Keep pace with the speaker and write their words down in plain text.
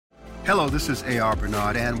Hello, this is A.R.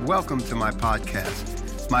 Bernard, and welcome to my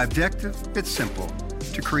podcast. My objective, it's simple,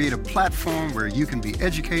 to create a platform where you can be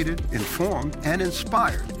educated, informed, and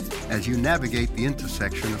inspired as you navigate the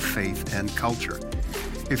intersection of faith and culture.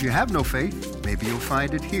 If you have no faith, maybe you'll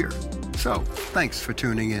find it here. So, thanks for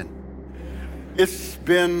tuning in. It's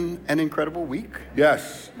been an incredible week.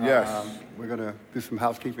 Yes. We're going to do some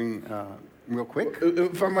housekeeping real quick.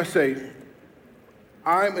 If I must say,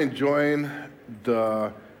 I'm enjoying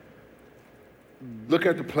look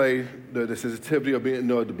at the play, the sensitivity of being,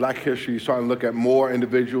 the Black history, starting to look at more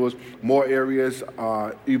individuals, more areas,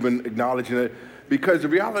 even acknowledging it. Because the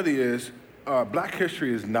reality is, Black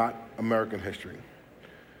history is not American history.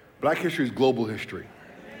 Black history is global history.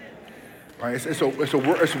 Right? It's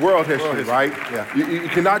world history, right? Yeah. You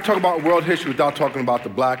cannot talk about world history without talking about the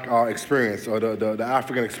Black experience or the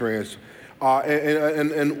African experience.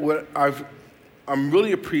 And what I'm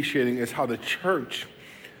really appreciating is how the church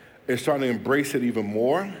is starting to embrace it even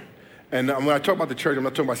more. And when I talk about the church, I'm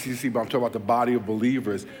not talking about CCC, but I'm talking about the body of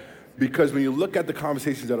believers. Because when you look at the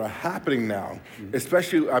conversations that are happening now,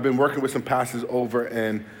 especially I've been working with some pastors over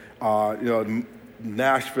in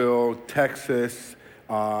Nashville, Texas,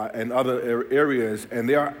 and other areas, and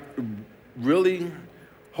they are really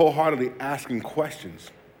wholeheartedly asking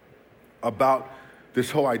questions about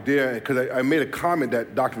this whole idea. Because I made a comment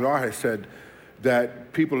that Dr. Bernard has said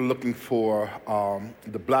that people are looking for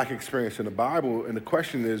the Black experience in the Bible, and the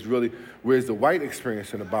question is really, where's the white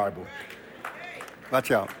experience in the Bible? Watch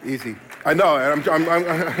out, easy. I know, and I'm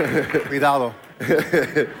Cuidado.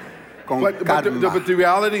 But the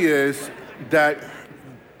reality is that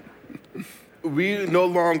we no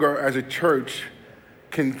longer, as a church,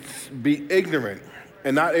 can be ignorant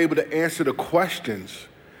and not able to answer the questions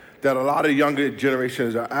that a lot of younger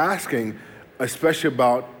generations are asking, especially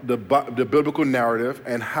about the biblical narrative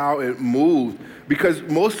and how it moved. Because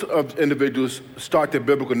most of individuals start their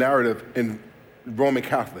biblical narrative in Roman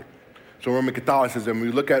Catholic. So Roman Catholicism,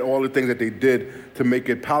 we look at all the things that they did to make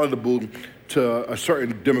it palatable to a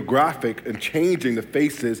certain demographic and changing the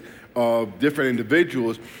faces of different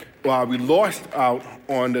individuals. We lost out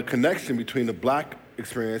on the connection between the Black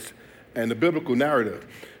experience and the biblical narrative.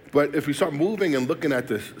 But if we start moving and looking at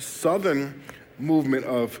the southern movement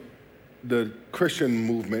of the Christian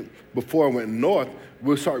movement before it went north,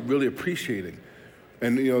 we'll start really appreciating.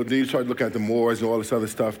 And then you start looking at the Moors and all this other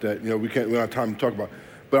stuff that we don't have time to talk about.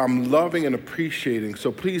 But I'm loving and appreciating.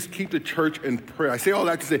 So please keep the church in prayer. I say all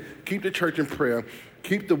that to say, keep the church in prayer.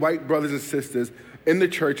 Keep the white brothers and sisters in the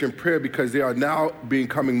church in prayer, because they are now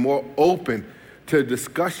becoming more open to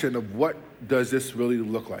discussion of what does this really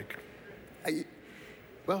look like.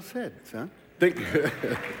 Well said, son. Thank you.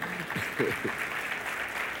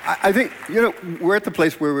 I think, we're at the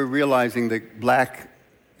place where we're realizing that Black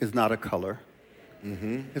is not a color.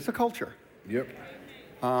 Mm-hmm. It's a culture. Yep.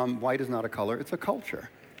 White is not a color, it's a culture.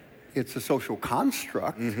 It's a social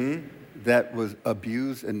construct mm-hmm. that was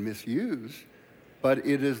abused and misused, but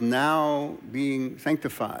it is now being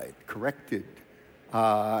sanctified, corrected,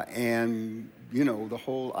 and the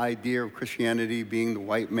whole idea of Christianity being the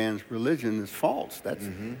white man's religion is false.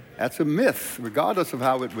 That's a myth, regardless of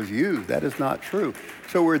how it was used. That is not true.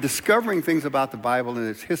 So we're discovering things about the Bible and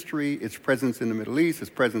its history, its presence in the Middle East, its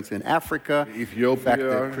presence in Africa, Ethiopia. The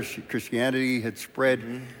fact that Christianity had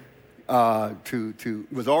spread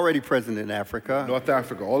was already present in Africa. North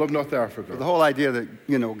Africa, all of North Africa. The whole idea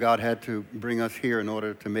that, God had to bring us here in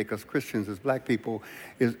order to make us Christians as Black people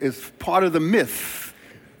is part of the myth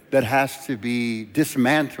that has to be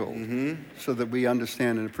dismantled so that we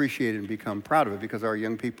understand and appreciate it and become proud of it, because our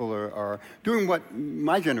young people are doing what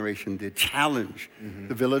my generation did, challenge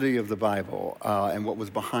the validity of the Bible and what was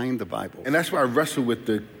behind the Bible. And that's why I wrestle with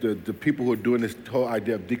the people who are doing this whole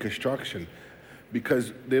idea of deconstruction,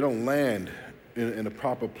 because they don't land in a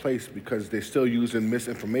proper place, because they're still using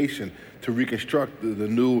misinformation to reconstruct the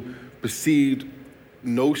new perceived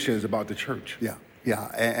notions about the church.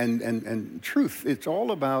 Yeah, and truth. It's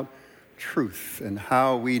all about truth and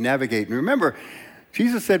how we navigate. And remember,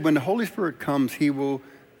 Jesus said when the Holy Spirit comes, he will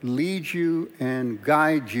lead you and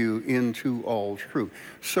guide you into all truth.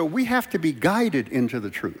 So we have to be guided into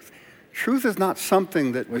the truth. Truth is not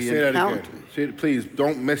something that we encounter. That again. Say it, please,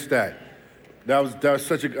 don't miss that. That was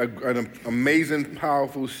such an amazing,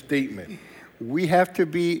 powerful statement. We have to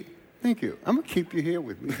be, thank you. I'm going to keep you here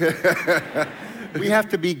with me. We have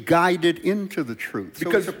to be guided into the truth.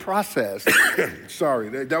 Because it's a process. Sorry,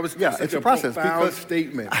 that was it's a process, profound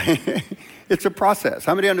statement. It's a process.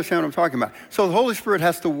 How many understand what I'm talking about? So the Holy Spirit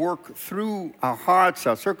has to work through our hearts,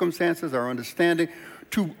 our circumstances, our understanding,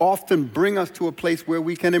 to often bring us to a place where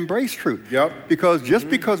we can embrace truth. Yep. Because just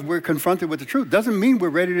because we're confronted with the truth doesn't mean we're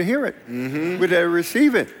ready to hear it. We're ready to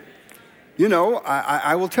receive it. You know,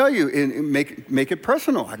 I will tell you, make it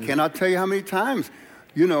personal. I cannot tell you how many times,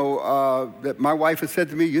 that my wife has said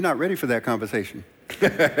to me, "You're not ready for that conversation."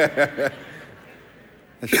 And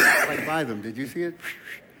she was right by them. Did you see it?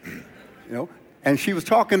 And she was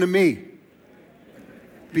talking to me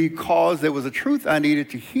because there was a truth I needed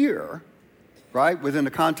to hear, right, within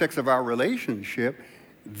the context of our relationship,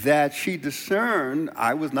 that she discerned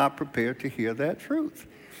I was not prepared to hear that truth.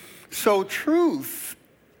 So truth,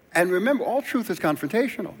 and remember, all truth is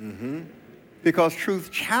confrontational because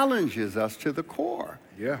truth challenges us to the core.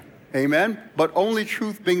 Yeah. Amen? But only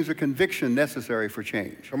truth brings the conviction necessary for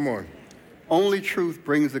change. Come on. Only truth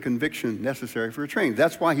brings the conviction necessary for change.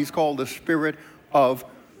 That's why he's called the Spirit of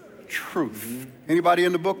Truth. Anybody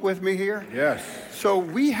in the book with me here? Yes. So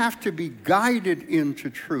we have to be guided into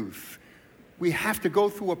truth. We have to go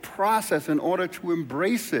through a process in order to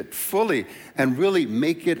embrace it fully and really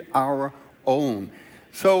make it our own.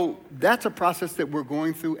 So that's a process that we're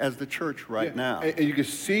going through as the church right now. And you can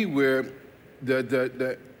see where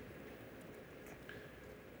the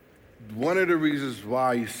one of the reasons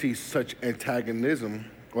why you see such antagonism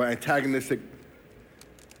or antagonistic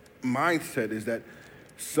mindset is that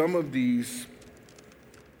some of these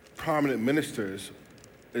prominent ministers,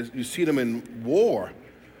 you see them in war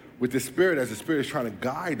with the Spirit as the Spirit is trying to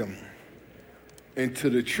guide them into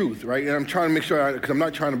the truth, right? And I'm trying to make sure, because I'm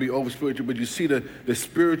not trying to be over-spiritual, but you see the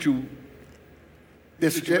spiritual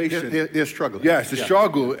situation. They're struggling. Yes, the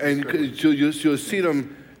struggle. And you'll see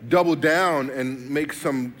them double down and make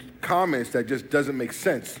some comments that just doesn't make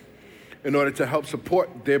sense in order to help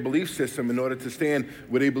support their belief system, in order to stand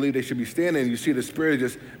where they believe they should be standing. You see the Spirit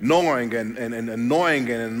just gnawing and annoying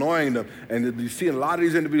them. And you see a lot of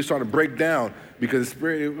these individuals starting to break down because the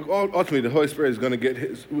Spirit, ultimately the Holy Spirit is going to get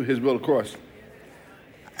his will across.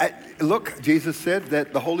 Look, Jesus said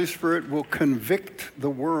that the Holy Spirit will convict the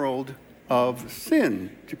world of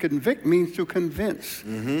sin. To convict means to convince.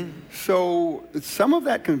 So some of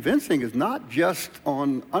that convincing is not just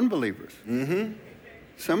on unbelievers.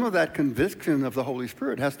 Some of that conviction of the Holy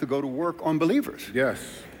Spirit has to go to work on believers. Yes.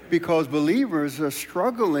 Because believers are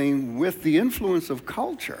struggling with the influence of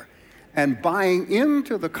culture and buying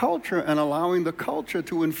into the culture and allowing the culture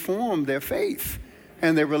to inform their faith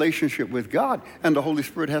and their relationship with God. And the Holy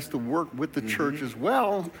Spirit has to work with the church as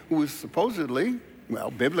well, who is supposedly,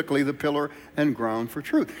 biblically, the pillar and ground for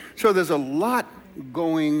truth. So there's a lot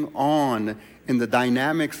going on in the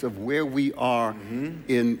dynamics of where we are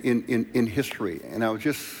in history. And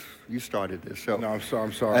you started this. So no,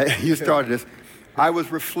 I'm sorry. You started this. I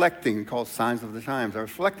was reflecting, called Signs of the Times. I was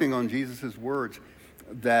reflecting on Jesus' words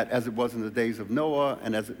that as it was in the days of Noah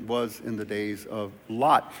and as it was in the days of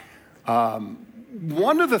Lot.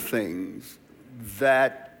 One of the things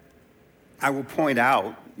that I will point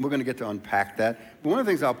out, we're going to get to unpack that, but one of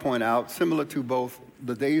the things I'll point out, similar to both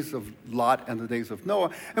the days of Lot and the days of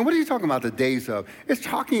Noah, and what are you talking about the days of? It's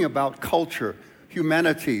talking about culture,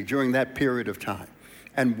 humanity during that period of time.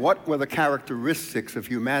 And what were the characteristics of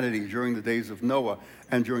humanity during the days of Noah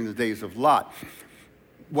and during the days of Lot?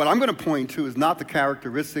 What I'm going to point to is not the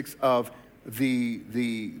characteristics of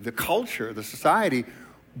the culture, the society,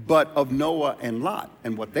 but of Noah and Lot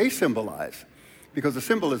and what they symbolize, because the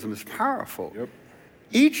symbolism is powerful. Yep.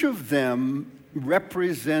 Each of them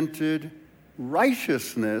represented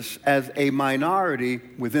righteousness as a minority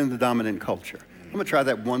within the dominant culture. I'm going to try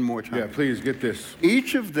that one more time. Yeah, please get this.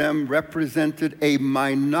 Each of them represented a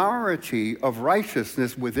minority of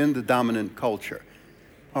righteousness within the dominant culture.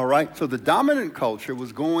 All right? So the dominant culture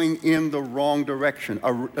was going in the wrong direction,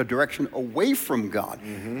 a direction away from God.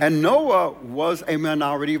 And Noah was a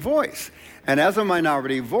minority voice. And as a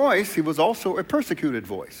minority voice, he was also a persecuted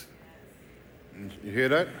voice. You hear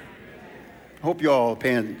that? I hope you all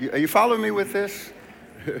are you following me with this?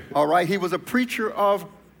 All right? He was a preacher of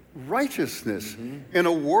righteousness in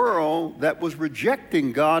a world that was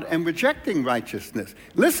rejecting God and rejecting righteousness.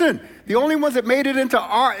 Listen, the only ones that made it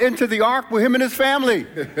into the ark were him and his family.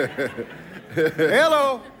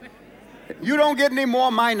 Hello. You don't get any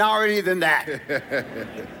more minority than that.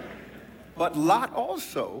 But Lot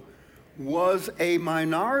also was a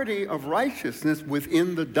minority of righteousness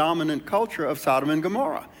within the dominant culture of Sodom and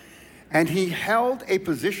Gomorrah. And he held a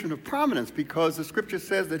position of prominence because the scripture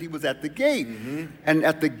says that he was at the gate. And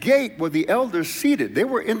at the gate were the elders seated. They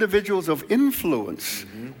were individuals of influence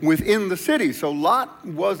within the city. So Lot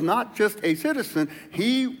was not just a citizen,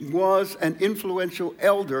 he was an influential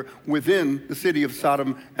elder within the city of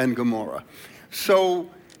Sodom and Gomorrah. So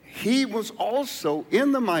he was also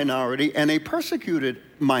in the minority and a persecuted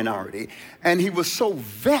minority. And he was so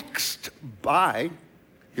vexed by,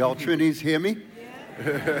 y'all Trinities hear me?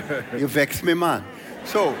 You vex me, man.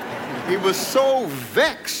 So he was so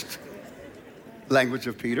vexed, language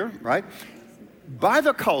of Peter, right, by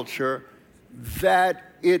the culture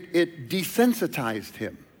that it desensitized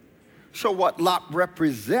him. So what Lot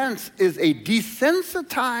represents is a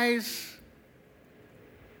desensitized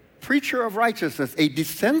preacher of righteousness, a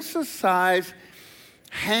desensitized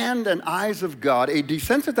hand and eyes of God, a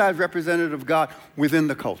desensitized representative of God within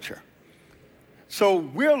the culture. So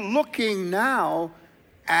we're looking now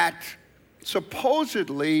at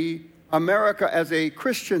supposedly America as a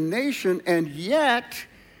Christian nation, and yet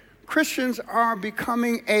Christians are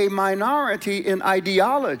becoming a minority in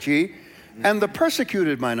ideology and the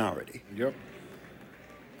persecuted minority. Yep.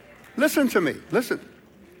 Listen to me, listen.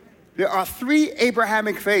 There are three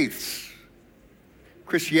Abrahamic faiths: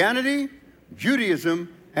 Christianity,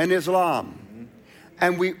 Judaism, and Islam.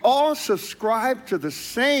 And we all subscribe to the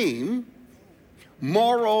same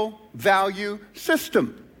moral value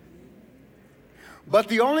system. But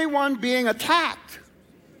the only one being attacked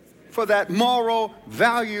for that moral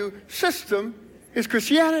value system is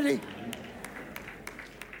Christianity.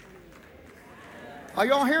 Are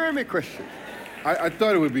y'all hearing me, Christians? I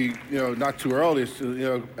thought it would be, not too early.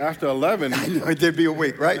 So, after 11. I know they'd be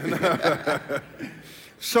awake, right?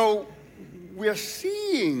 So we're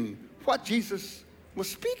seeing what Jesus was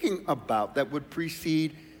speaking about that would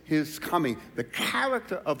precede his coming. The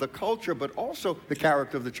character of the culture, but also the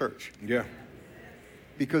character of the church. Yeah.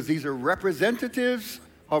 Because these are representatives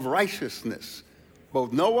of righteousness,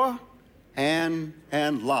 both Noah and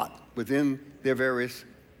Lot, within their various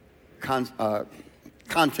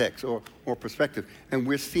context or perspective. And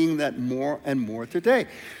we're seeing that more and more today.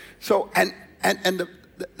 So, and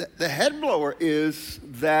the head blower is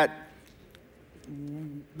that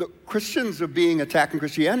the Christians are being attacked, and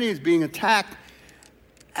Christianity is being attacked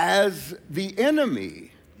as the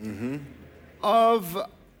enemy of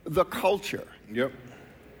the culture. Yep.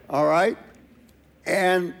 All right?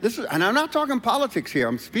 And I'm not talking politics here.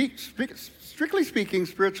 I'm strictly speaking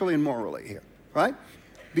spiritually and morally here, right?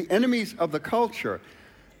 The enemies of the culture,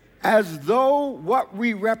 as though what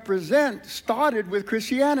we represent started with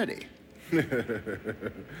Christianity.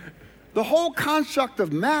 The whole construct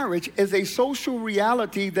of marriage is a social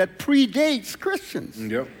reality that predates Christians.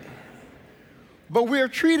 Yep. But we're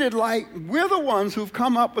treated like we're the ones who've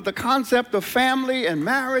come up with the concept of family and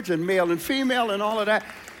marriage and male and female and all of that.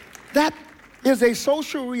 That is a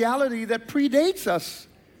social reality that predates us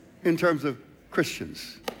in terms of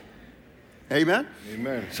Christians. Amen?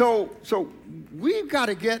 Amen. So we've got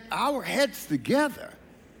to get our heads together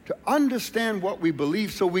to understand what we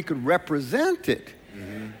believe so we could represent it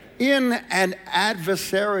in an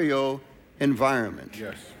adversarial environment.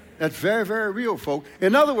 Yes. That's very, very real, folks.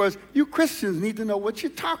 In other words, you Christians need to know what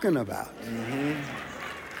you're talking about.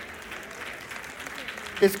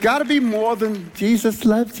 It's got to be more than Jesus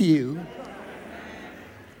loves you.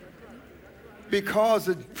 Because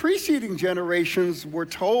the preceding generations were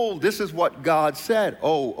told this is what God said.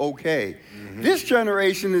 Oh, okay. This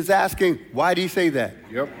generation is asking, why did he say that?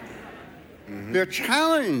 Yep. They're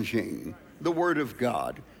challenging the Word of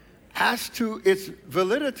God as to its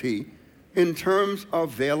validity in terms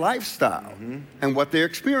of their lifestyle and what they're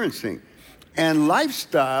experiencing. And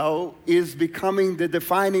lifestyle is becoming the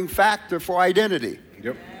defining factor for identity.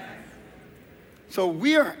 Yep. So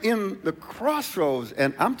we are in the crossroads,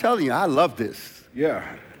 and I'm telling you, I love this. Yeah.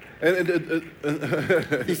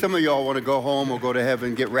 See, some of y'all want to go home or go to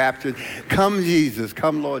heaven, get raptured. Come, Jesus.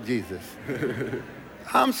 Come, Lord Jesus.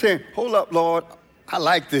 I'm saying, hold up, Lord. I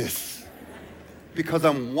like this. Because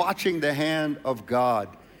I'm watching the hand of God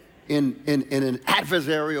in an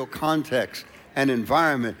adversarial context and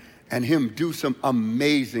environment, and him do some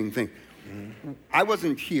amazing things. I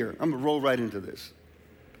wasn't here. I'm going to roll right into this.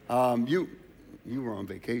 You were on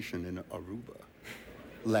vacation in Aruba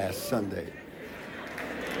last Sunday.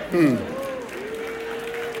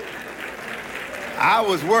 I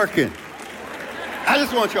was working. I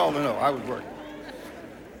just want y'all to know I was working.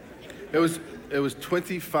 It was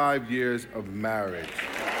 25 years of marriage.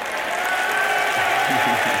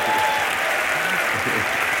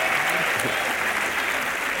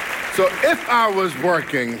 So if I was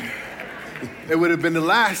working, it would have been the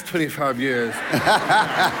last 25 years.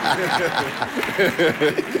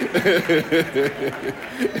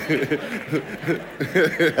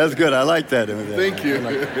 That's good. I like that. Thank you.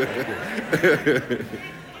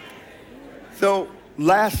 So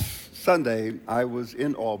last Sunday, I was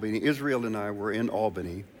in Albany. Israel and I were in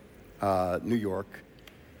Albany, New York.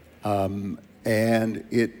 And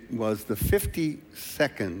it was the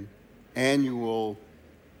 52nd annual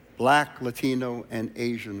Black, Latino, and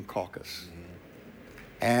Asian caucus.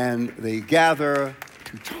 And they gather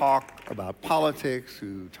to talk about politics,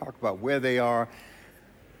 to talk about where they are,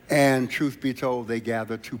 and truth be told, they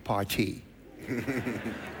gather to party.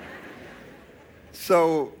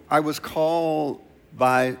 So I was called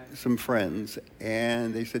by some friends,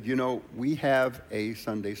 and they said, we have a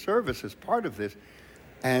Sunday service as part of this,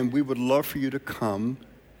 and we would love for you to come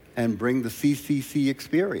and bring the CCC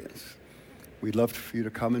experience. We'd love for you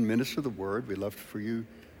to come and minister the word. We'd love for you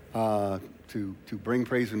to bring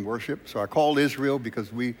praise and worship. So I called Israel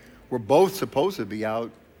because we were both supposed to be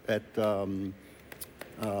out at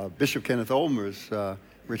Bishop Kenneth Olmer's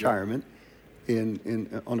retirement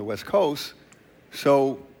on the West Coast.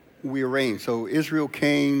 So we arranged. So Israel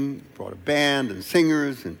came, brought a band and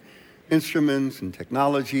singers and instruments and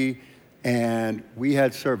technology, and we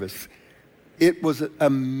had service. It was an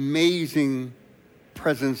amazing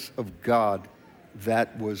presence of God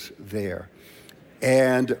that was there.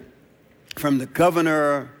 And from the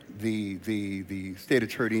governor, the state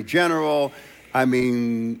attorney general,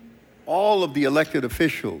 all of the elected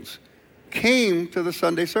officials came to the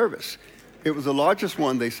Sunday service. It was the largest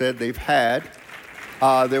one, they said, they've had.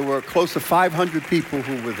 There were close to 500 people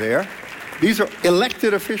who were there. These are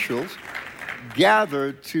elected officials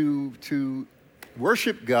gathered to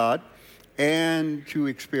worship God and to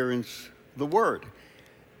experience the Word.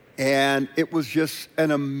 And it was just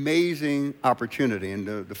an amazing opportunity.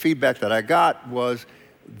 And the feedback that I got was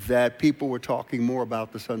that people were talking more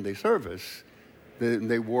about the Sunday service than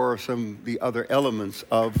they were some of the other elements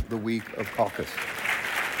of the week of caucus.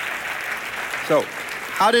 So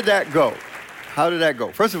how did that go?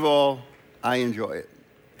 First of all, I enjoy it.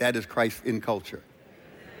 That is Christ in culture,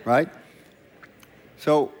 right?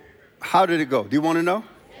 So how did it go? Do you want to know?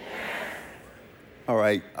 All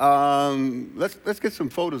right, let's get some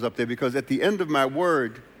photos up there, because at the end of my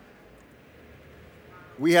word,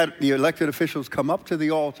 we had the elected officials come up to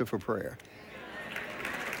the altar for prayer.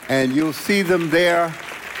 And you'll see them there.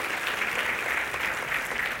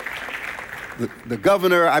 The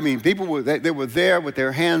governor, people were there with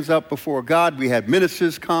their hands up before God. We had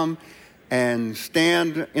ministers come and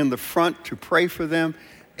stand in the front to pray for them.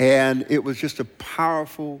 And it was just a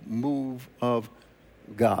powerful move of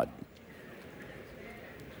God.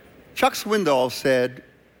 Chuck Swindoll said,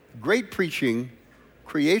 great preaching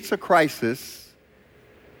creates a crisis,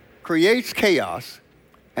 creates chaos,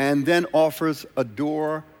 and then offers a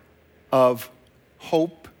door of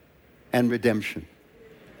hope and redemption.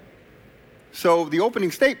 So the opening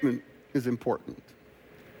statement is important.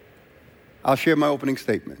 I'll share my opening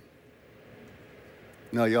statement.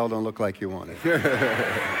 No, y'all don't look like you want it.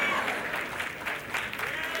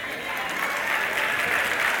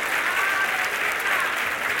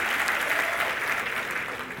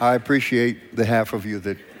 I appreciate the half of you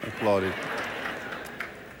that applauded.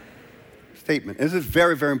 Statement. This is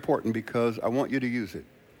very, very important because I want you to use it.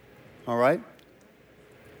 All right?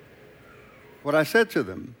 What I said to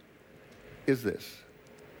them is this.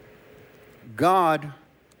 God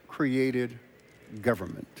created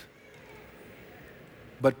government,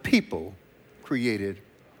 but people created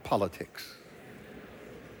politics.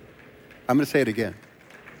 I'm going to say it again.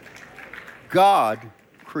 God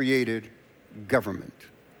created government.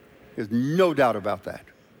 There's no doubt about that.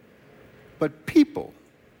 But people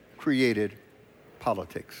created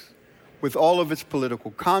politics with all of its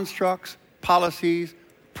political constructs, policies,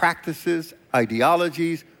 practices,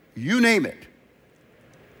 ideologies, you name it.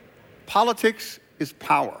 Politics is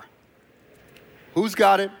power. Who's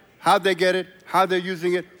got it? How'd they get it? How they're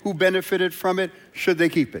using it? Who benefited from it? Should they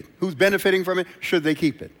keep it? Who's benefiting from it? Should they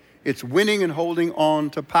keep it? It's winning and holding on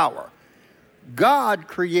to power. God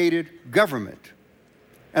created government.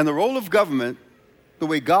 And the role of government, the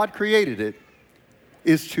way God created it,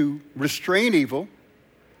 is to restrain evil,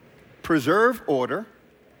 preserve order,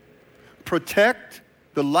 protect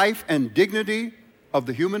the life and dignity of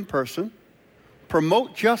the human person,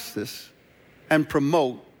 promote justice, and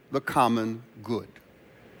promote the common good.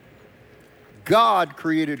 God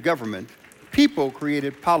created government. People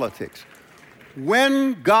created politics.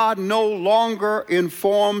 When God no longer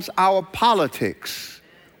informs our politics,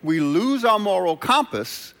 we lose our moral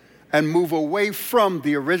compass and move away from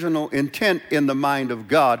the original intent in the mind of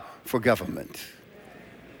God for government.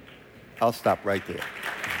 I'll stop right there.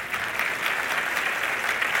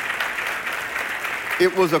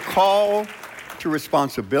 It was a call to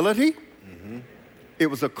responsibility. Mm-hmm. It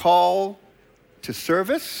was a call to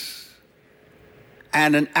service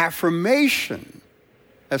and an affirmation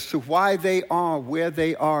as to why they are where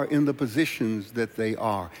they are in the positions that they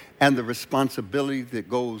are and the responsibility that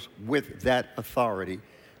goes with that authority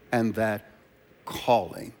and that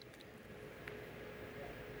calling.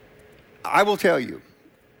 I will tell you,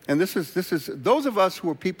 and this is those of us who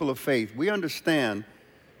are people of faith, we understand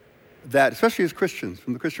that, especially as Christians,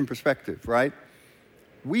 from the Christian perspective, right?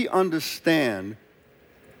 We understand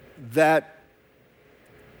that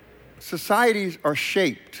societies are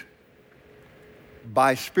shaped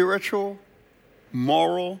by spiritual,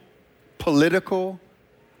 moral, political,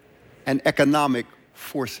 and economic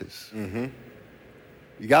forces. Mm-hmm.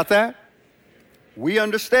 You got that? We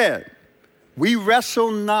understand. We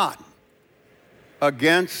wrestle not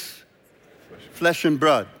against flesh and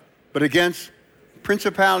blood, but against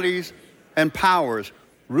principalities and powers,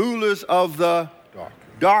 rulers of the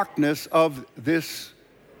darkness of this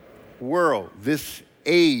world, this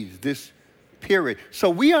age, this period.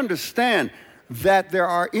 So we understand that there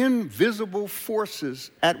are invisible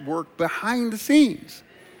forces at work behind the scenes,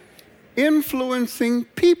 influencing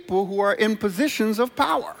people who are in positions of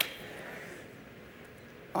power.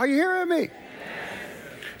 Are you hearing me?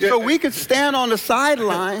 So we could stand on the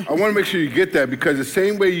sideline. I want to make sure you get that, because the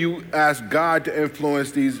same way you ask God to influence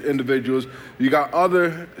these individuals, you got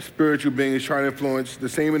other spiritual beings trying to influence the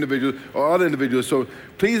same individuals or other individuals. So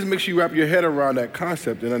please make sure you wrap your head around that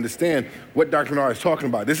concept and understand what Dr. Menard is talking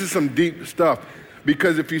about. This is some deep stuff,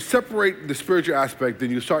 because if you separate the spiritual aspect, then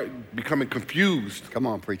you start becoming confused. Come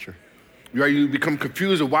on, preacher. Right? You become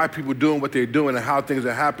confused of why people are doing what they're doing and how things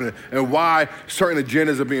are happening and why certain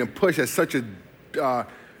agendas are being pushed at such a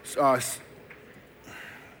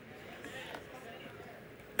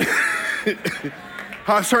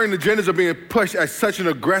how certain agendas are being pushed at such an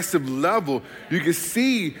aggressive level. You can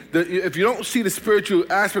see that if you don't see the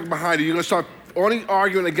spiritual aspect behind it, you're going to start only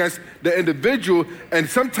arguing against the individual, and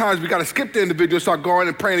sometimes we got to skip the individual and start going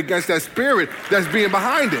and praying against that spirit that's being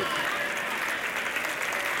behind it.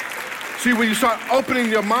 See, when you start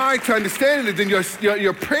opening your mind to understanding it, then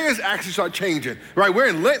your prayers actually start changing, right? We're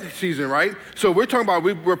in Lent season, right? So we're talking about,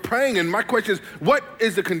 we're praying, and my question is, what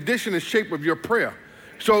is the condition and shape of your prayer?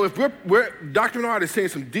 So if Dr. Menard is saying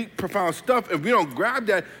some deep, profound stuff, if we don't grab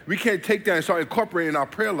that, we can't take that and start incorporating in our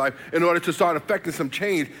prayer life in order to start affecting some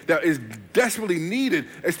change that is desperately needed,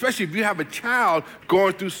 especially if you have a child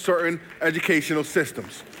going through certain educational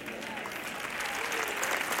systems.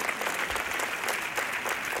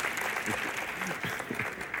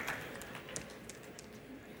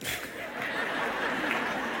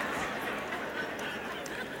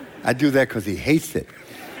 I do that because he hates it.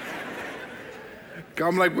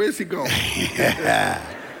 I'm like, where's he going?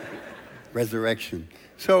 Resurrection.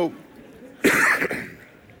 So I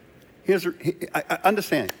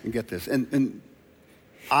understand and get this. And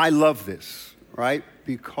I love this, right?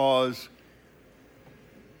 Because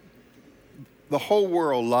the whole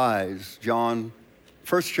world lies, 1 John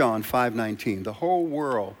 5:19, the whole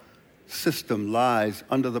world system lies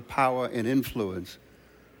under the power and influence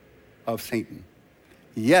of Satan.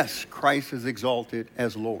 Yes, Christ is exalted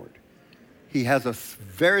as Lord. He has a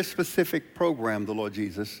very specific program, the Lord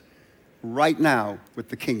Jesus, right now with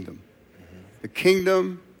the kingdom. Mm-hmm. The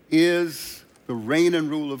kingdom is the reign and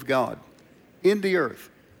rule of God in the earth,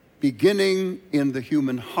 beginning in the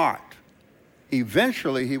human heart.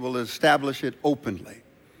 Eventually, he will establish it openly.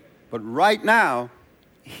 But right now,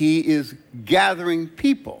 he is gathering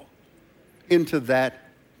people into that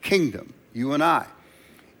kingdom, you and I.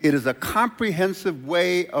 It is a comprehensive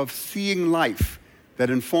way of seeing life that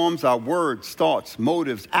informs our words, thoughts,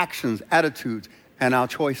 motives, actions, attitudes, and our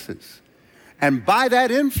choices. And by that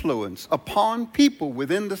influence upon people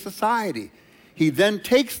within the society, he then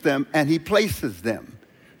takes them and he places them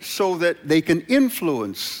so that they can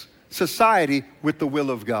influence society with the will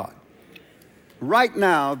of God. Right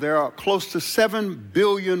now, there are close to 7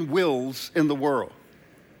 billion wills in the world.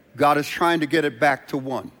 God is trying to get it back to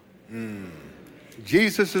one.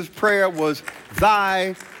 Jesus' prayer was,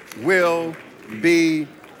 thy will be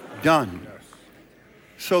done.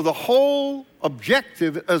 So the whole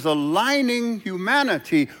objective is aligning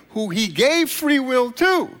humanity, who he gave free will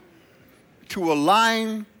to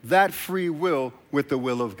align that free will with the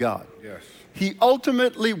will of God. Yes. He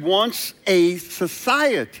ultimately wants a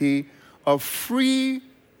society of free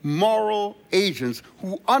moral agents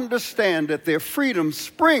who understand that their freedom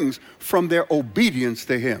springs from their obedience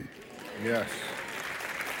to him. Yes.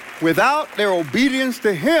 Without their obedience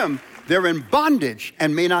to him, they're in bondage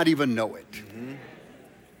and may not even know it. Mm-hmm.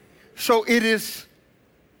 So it is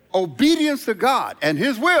obedience to God and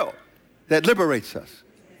his will that liberates us,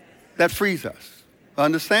 that frees us.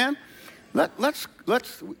 Understand?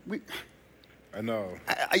 I know.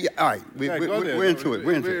 All right, Yeah, go there. we're into it.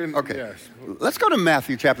 We're into it. Okay. Yes. Let's go to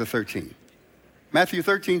Matthew chapter 13. Matthew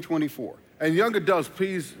 13:24. And young adults,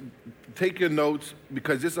 please take your notes,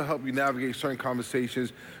 because this will help you navigate certain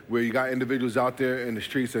conversations where you got individuals out there in the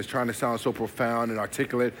streets that's trying to sound so profound and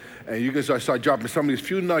articulate, and you can start dropping some of these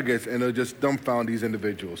few nuggets, and it'll just dumbfound these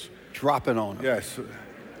individuals. Dropping on them. Yes.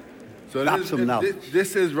 So Drop some knowledge.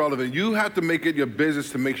 this is relevant. You have to make it your business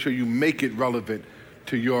to make sure you make it relevant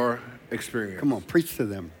to your experience. Come on, preach to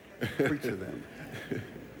them. Preach to them.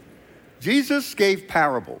 Jesus gave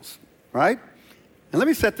parables, right? And let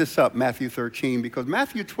me set this up, Matthew 13, because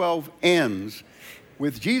Matthew 12 ends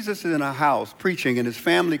with Jesus in a house preaching, and his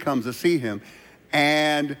family comes to see him.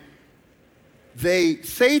 And they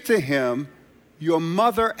say to him, your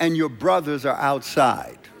mother and your brothers are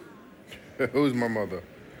outside. Who's my mother?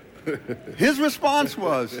 His response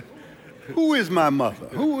was, who is my mother?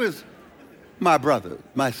 Who is my brother,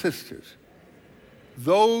 my sisters?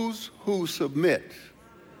 Those who submit,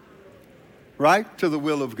 right, to the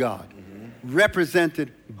will of God,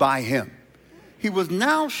 represented by him. He was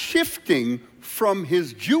now shifting from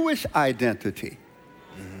his Jewish identity,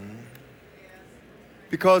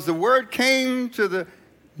 because the word came to the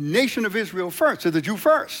nation of Israel first, to the Jew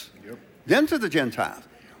first, then to the Gentiles.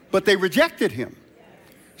 But they rejected him.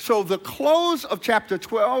 So the close of chapter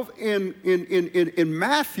 12 in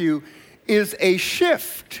Matthew is a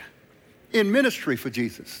shift in ministry for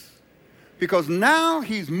Jesus, because now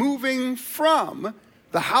he's moving from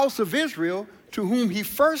the house of Israel, to whom he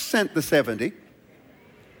first sent the 70.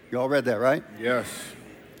 You all read that, right? Yes.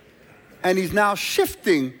 And he's now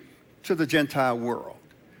shifting to the Gentile world,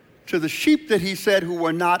 to the sheep that he said who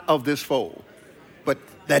were not of this fold, but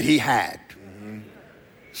that he had.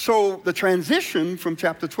 So the transition from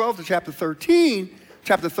chapter 12 to chapter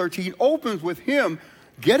 13 opens with him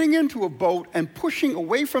getting into a boat and pushing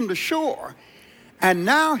away from the shore. And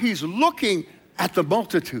now he's looking at the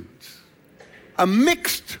multitudes, a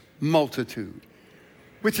mixed multitude,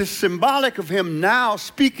 which is symbolic of him now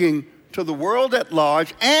speaking to the world at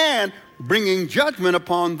large and bringing judgment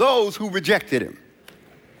upon those who rejected him.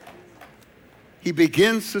 He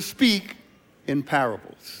begins to speak in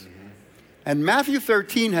parables. And Matthew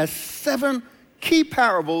 13 has 7 key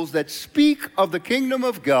parables that speak of the kingdom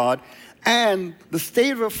of God and the state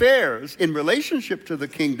of affairs in relationship to the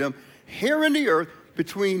kingdom here in the earth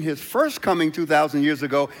between his first coming 2,000 years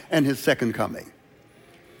ago and his second coming.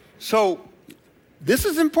 So this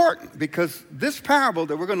is important, because this parable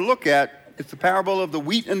that we're going to look at, it's the parable of the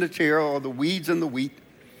wheat and the tare, or the weeds and the wheat.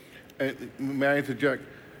 And may I interject?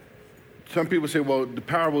 Some people say, well, the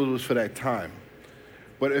parable was for that time.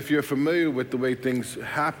 But if you're familiar with the way things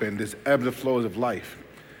happen, there's ebbs and flows of life.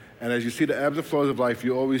 And as you see the ebbs and flows of life,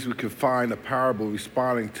 you always can find a parable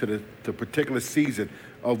responding to the particular season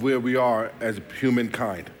of where we are as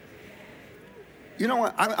humankind. You know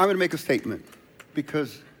what? I'm going to make a statement,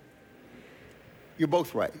 because you're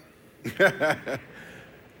both right.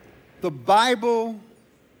 The Bible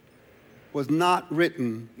was not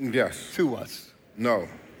written to us. No.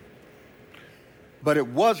 But it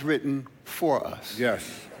was written for us.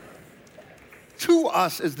 Yes. To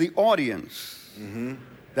us is the audience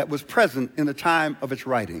that was present in the time of its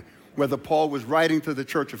writing. Whether Paul was writing to the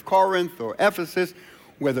church of Corinth or Ephesus,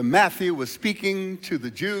 whether Matthew was speaking to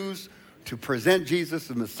the Jews to present Jesus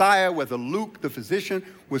the Messiah, whether Luke, the physician,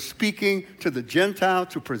 was speaking to the Gentile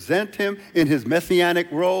to present him in his messianic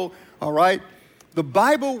role, all right? The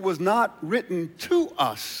Bible was not written to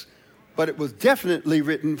us, but it was definitely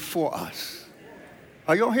written for us.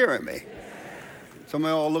 Are y'all hearing me? Some of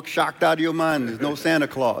y'all look shocked out of your mind. There's no Santa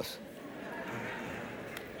Claus.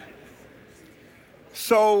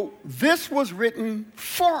 So this was written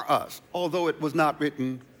for us, although it was not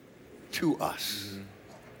written to us.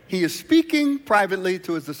 He is speaking privately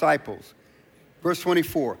to his disciples. Verse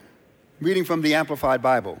 24, reading from the Amplified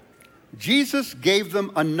Bible. Jesus gave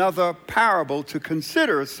them another parable to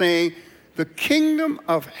consider, saying, the kingdom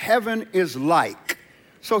of heaven is like.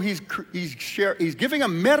 So he's giving a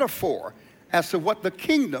metaphor as to what the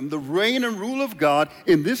kingdom, the reign and rule of God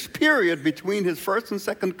in this period between his first and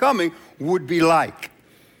second coming would be like.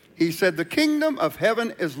 He said, the kingdom of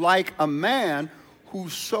heaven is like a man who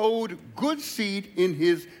sowed good seed in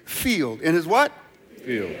his field. In his what?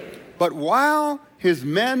 Field. But while his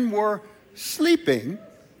men were sleeping,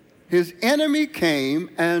 his enemy came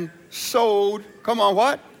and sowed, come on,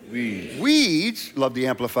 what? Weeds. Weeds, love the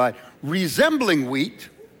Amplified, resembling wheat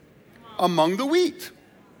among the wheat,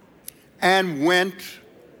 and went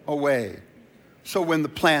away. So when the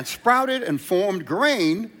plant sprouted and formed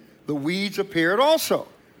grain, the weeds appeared also.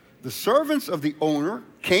 The servants of the owner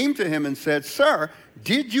came to him and said, "Sir,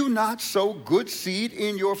 did you not sow good seed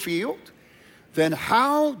in your field? Then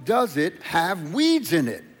how does it have weeds in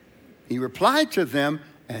it?" He replied to them,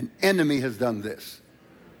 "An enemy has done this."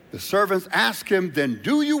 The servants asked him, "Then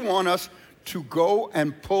do you want us to go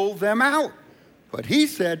and pull them out?" But he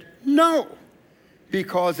said, "No,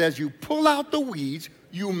 because as you pull out the weeds,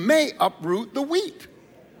 you may uproot the wheat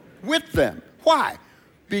with them." Why?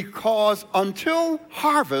 Because until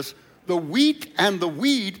harvest, the wheat and the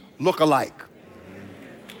weed look alike.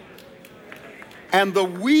 And the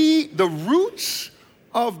roots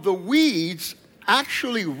of the weeds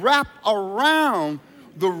actually wrap around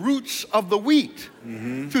the roots of the wheat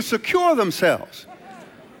to secure themselves,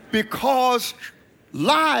 because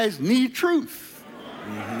lies need truth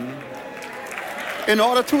in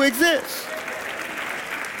order to exist.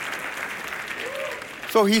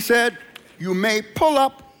 So he said, you may pull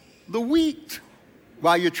up the wheat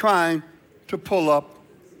while you're trying to pull up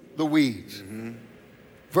the weeds.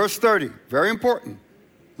 Verse 30, very important.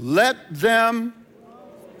 Let them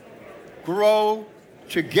grow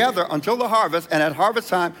together until the harvest, and at harvest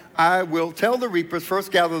time I will tell the reapers,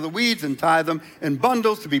 first gather the weeds and tie them in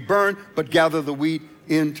bundles to be burned, but gather the wheat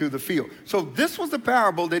into the field. So this was the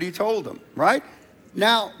parable that he told them, right?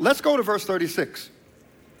 Now, let's go to verse 36.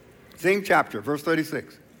 Same chapter, verse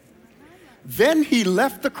 36. Then he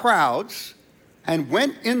left the crowds and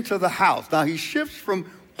went into the house. Now he shifts from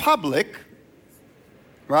public,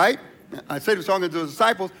 right? I said he was talking to his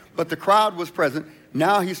disciples, but the crowd was present.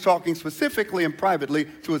 Now he's talking specifically and privately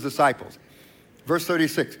to his disciples. Verse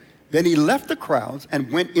 36. Then he left the crowds and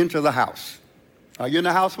went into the house. Are you in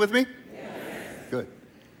the house with me? Yes. Good.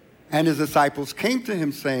 And his disciples came to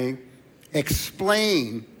him saying,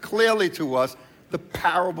 "Explain clearly to us the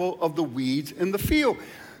parable of the weeds in the field."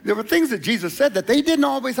 There were things that Jesus said that they didn't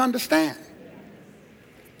always understand.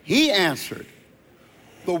 He answered,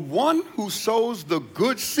 "The one who sows the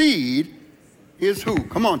good seed is who?"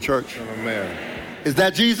 Come on, church. Amen. Is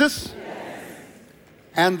that Jesus? Yes.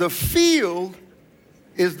 And the field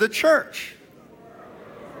is the church.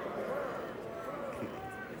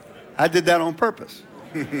 I did that on purpose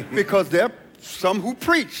because there are some who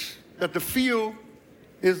preach that the field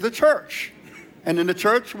is the church. And in the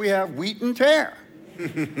church we have wheat and tare.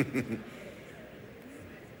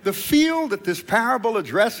 The field that this parable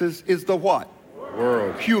addresses is the what?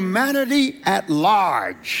 World. Humanity at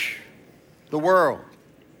large. The world.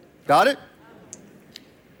 Got it?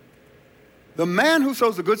 The man who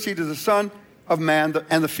sows the good seed is the Son of Man,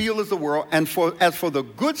 and the field is the world. And as for the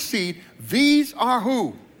good seed, these are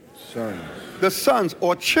who? Sons. The sons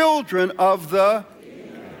or children of the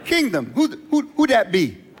kingdom. Who that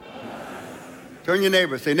be? Turn your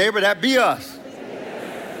neighbor. Say, "Neighbor, that be us."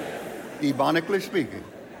 Ebonically speaking.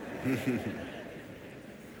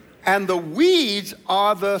 And the weeds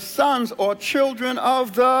are the sons or children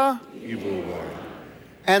of the Evil one.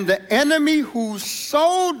 And the enemy who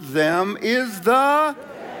sowed them is the,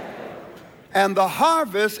 and the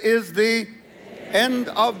harvest is the end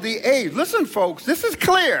of the age. Listen, folks, this is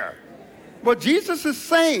clear. What Jesus is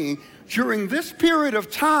saying, during this period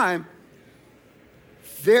of time,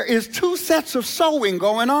 there is two sets of sowing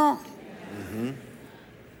going on.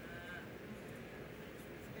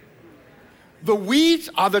 The weeds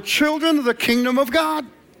are the children of the kingdom of God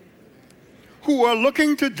who are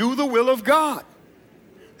looking to do the will of God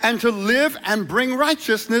and to live and bring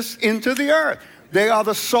righteousness into the earth. They are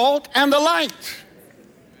the salt and the light.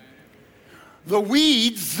 The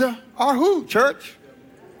weeds are who, church?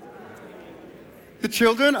 The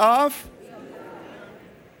children of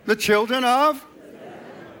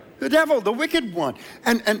the devil, the wicked one.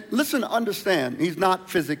 And listen, understand, he's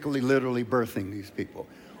not physically, literally birthing these people.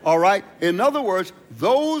 All right? In other words,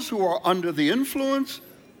 those who are under the influence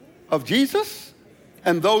of Jesus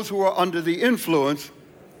and those who are under the influence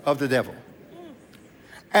of the devil.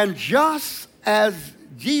 And just as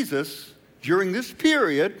Jesus, during this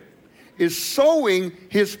period, is sowing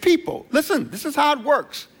his people. Listen, this is how it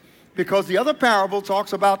works. Because the other parable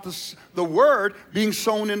talks about the word being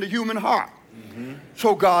sown in the human heart.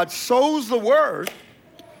 So God sows the word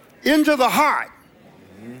into the heart,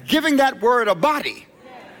 giving that word a body.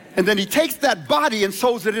 And then he takes that body and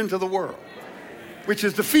sows it into the world, which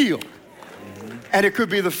is the field. And it could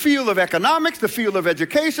be the field of economics, the field of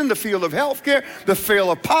education, the field of healthcare, the field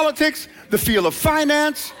of politics, the field of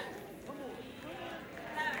finance.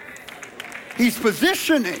 He's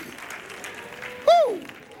positioning. Woo!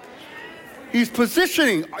 He's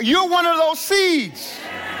positioning. You're one of those seeds.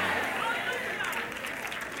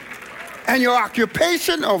 And your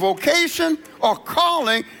occupation or vocation or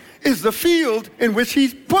calling is the field in which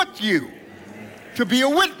he's put you. to be a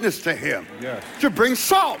witness to him, Yes. to bring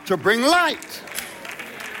salt, to bring light,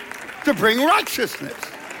 to bring righteousness.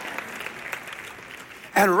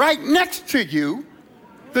 And right next to you,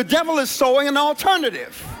 the devil is sowing an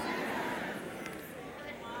alternative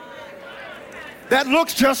that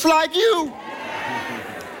looks just like you.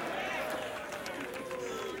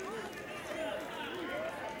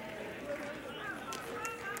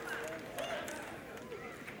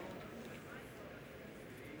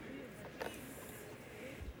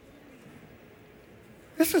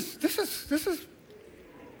 This is,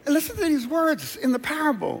 listen to these words in the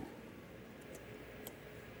parable.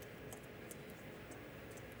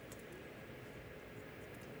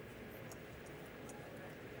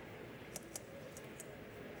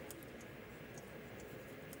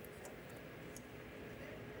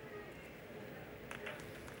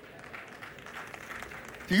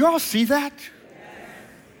 Do you all see that?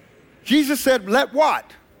 Jesus said, let what?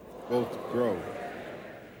 Both grow.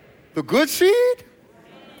 The good seed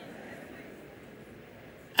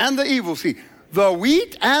and the evil seed. The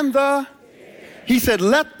wheat and the, he said,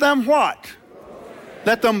 let them what?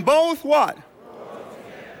 Let them both what?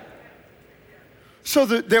 So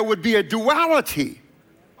that there would be a duality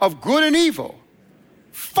of good and evil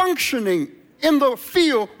functioning in the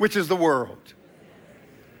field, which is the world.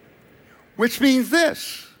 Which means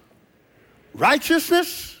this: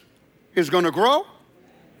 righteousness is going to grow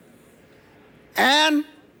and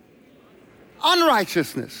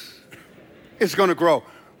unrighteousness is going to grow.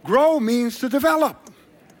 Grow means to develop.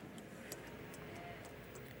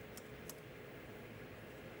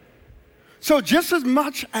 So just as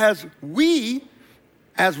much as we,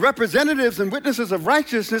 as representatives and witnesses of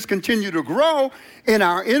righteousness, continue to grow in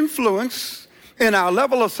our influence, in our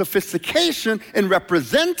level of sophistication in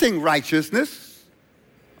representing righteousness,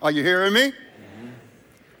 are you hearing me? Mm-hmm.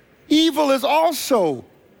 Evil is also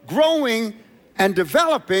growing and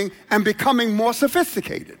developing and becoming more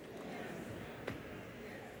sophisticated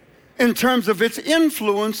in terms of its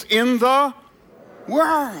influence in the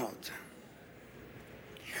world.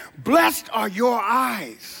 Blessed are your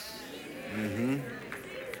eyes,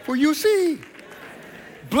 for you see.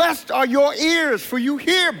 Blessed are your ears, for you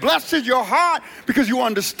hear. Blessed is your heart, because you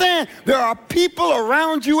understand there are people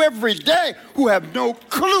around you every day who have no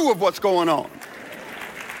clue of what's going on.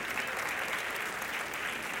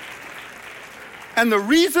 And the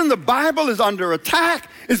reason the Bible is under attack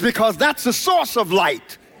is because that's the source of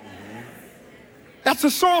light. That's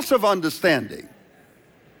the source of understanding.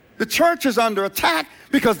 The church is under attack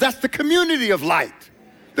because that's the community of light,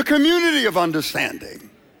 the community of understanding.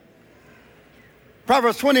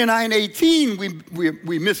 Proverbs 29:18,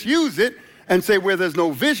 we misuse it and say where there's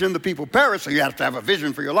no vision, the people perish, so you have to have a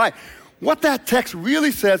vision for your life. What that text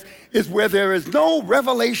really says is where there is no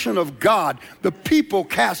revelation of God, the people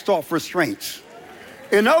cast off restraints.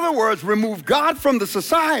 In other words, remove God from the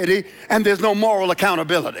society and there's no moral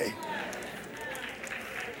accountability.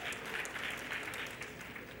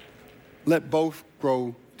 Let both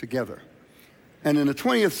grow together. And in the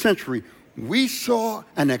 20th century, we saw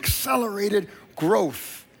an accelerated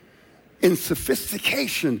growth in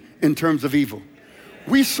sophistication in terms of evil.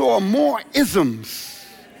 We saw more isms,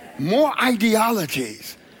 more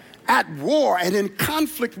ideologies at war and in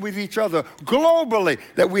conflict with each other globally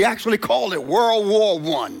that we actually called it World War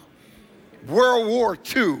I, World War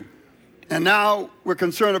II, and now we're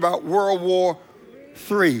concerned about World War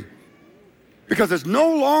III. Because it's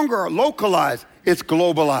no longer localized, it's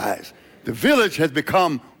globalized. The village has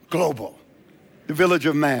become global, the village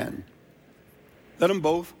of man. Let them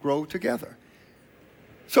both grow together.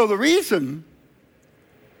 So the reason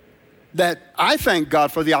that I thank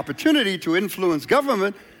God for the opportunity to influence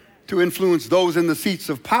government, to influence those in the seats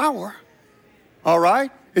of power, all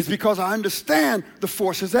right, is because I understand the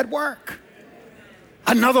forces at work.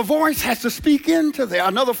 Another voice has to speak into there.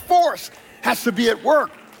 Another force has to be at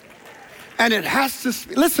work. And it has to,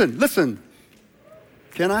 listen,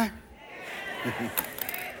 can I?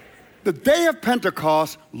 The day of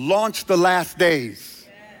Pentecost launched the last days.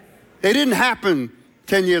 They didn't happen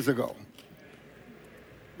 10 years ago.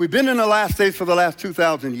 We've been in the last days for the last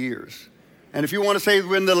 2,000 years. And if you want to say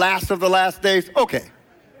we're in the last of the last days, okay.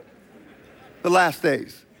 The last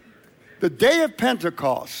days. The day of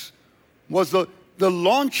Pentecost was the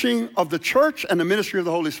launching of the church and the ministry of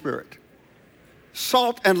the Holy Spirit.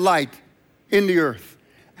 Salt and light in the earth,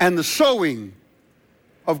 and the sowing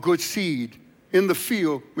of good seed in the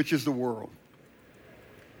field, which is the world.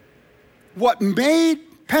 What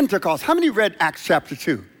made Pentecost, how many read Acts chapter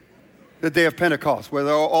 2, the day of Pentecost, where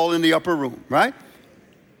they're all in the upper room, right?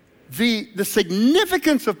 The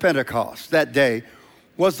significance of Pentecost that day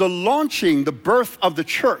was the launching, the birth of the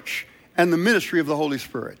church and the ministry of the Holy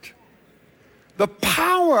Spirit. The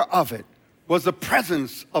power of it was the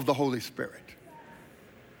presence of the Holy Spirit.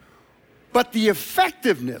 But the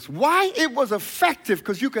effectiveness, why it was effective,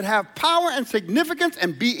 because you could have power and significance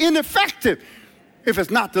and be ineffective if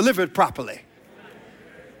it's not delivered properly.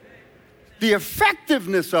 The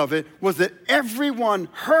effectiveness of it was that everyone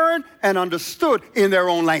heard and understood in their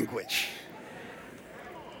own language.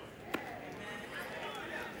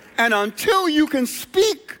 And until you can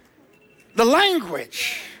speak the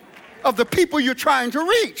language of the people you're trying to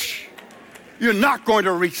reach, you're not going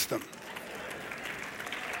to reach them.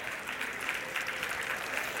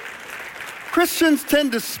 Christians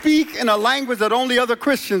tend to speak in a language that only other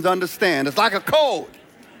Christians understand. It's like a code.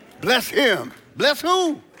 Bless him. Bless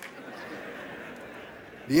who?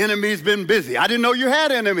 The enemy's been busy. I didn't know you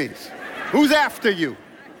had enemies. Who's after you?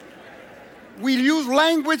 We use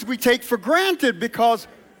language we take for granted because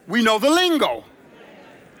we know the lingo.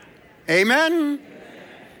 Amen?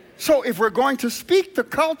 So if we're going to speak to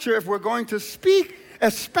culture, if we're going to speak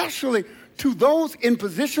especially to those in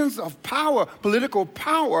positions of power, political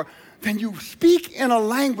power, then you speak in a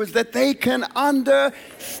language that they can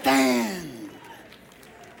understand.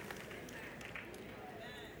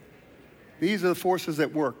 These are the forces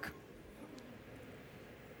at work.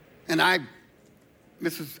 And I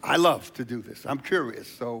love to do this. I'm curious,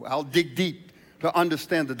 so I'll dig deep to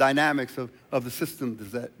understand the dynamics of the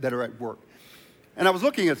systems that are at work. And I was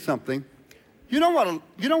looking at something. You know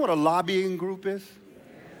what a lobbying group is?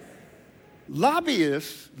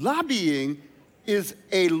 Lobbying is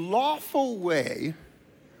a lawful way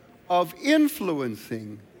of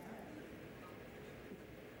influencing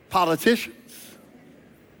politicians,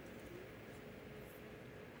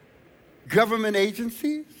 government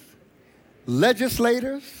agencies,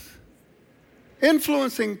 legislators,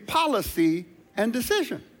 influencing policy and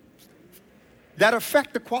decisions that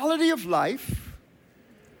affect the quality of life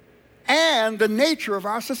and the nature of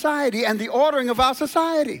our society and the ordering of our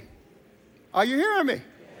society. Are you hearing me?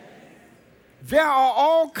 There are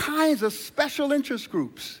all kinds of special interest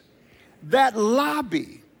groups that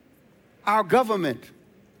lobby our government,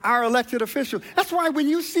 our elected officials. That's why when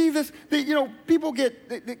you see this, people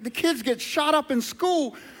the kids get shot up in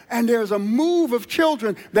school, and there's a move of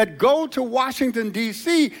children that go to Washington,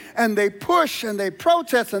 D.C., and they push, and they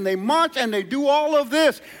protest, and they march, and they do all of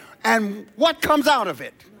this. And what comes out of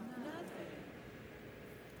it?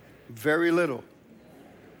 Very little.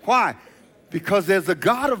 Why? Because there's a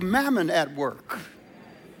god of mammon at work,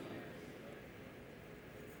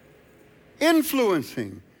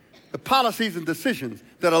 influencing the policies and decisions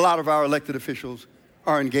that a lot of our elected officials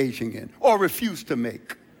are engaging in or refuse to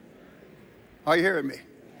make. Are you hearing me?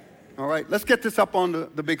 All right, let's get this up on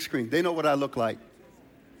the big screen. They know what I look like.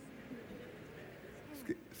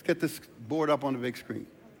 Let's get this board up on the big screen.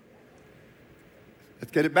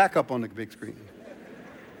 Let's get it back up on the big screen.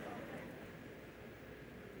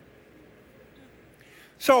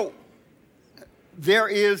 So there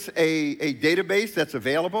is a database that's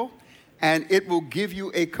available, and it will give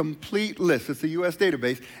you a complete list. It's a U.S.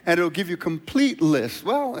 database, and it'll give you a complete list,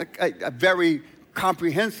 a very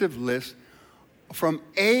comprehensive list from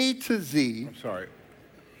A to Z. I'm sorry.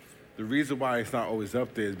 The reason why it's not always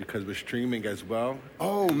up there is because we're streaming as well.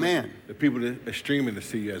 Oh, man. The people that are streaming to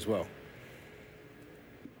see you as well.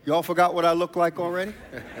 Y'all forgot what I look like already?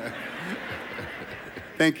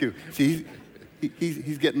 Thank you. See,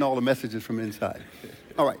 he's getting all the messages from inside.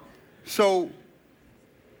 All right. So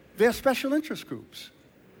they're special interest groups.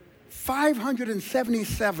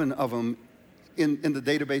 577 of them in the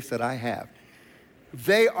database that I have.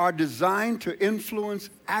 They are designed to influence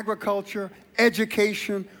agriculture,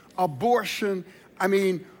 education, abortion. I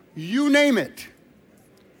mean, you name it.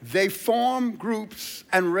 They form groups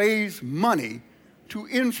and raise money to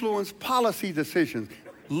influence policy decisions,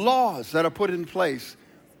 laws that are put in place.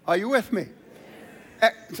 Are you with me?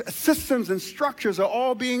 Systems and structures are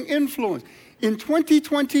all being influenced. In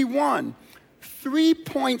 2021,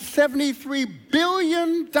 $3.73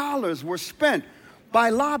 billion were spent by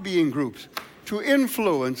lobbying groups to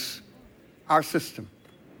influence our system,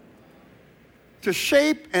 to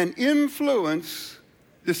shape and influence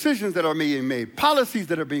decisions that are being made, policies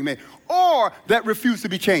that are being made, or that refuse to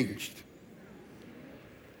be changed.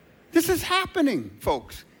 This is happening,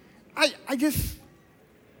 folks. I just...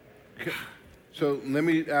 So let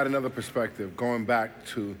me add another perspective, going back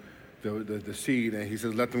to the seed, and he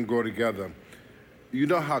says, let them grow together. You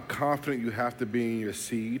know how confident you have to be in your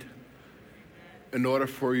seed in order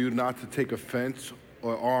for you not to take offense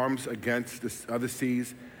or arms against the other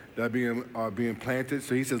seeds that are being planted?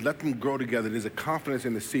 So he says, let them grow together. There's a confidence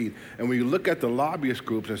in the seed. And when you look at the lobbyist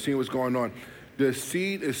groups and see what's going on, the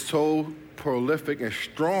seed is so prolific and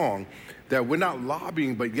strong that we're not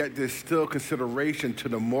lobbying, but yet there's still consideration to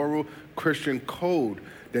the moral Christian code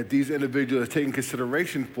that these individuals are taking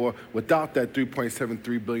consideration for without that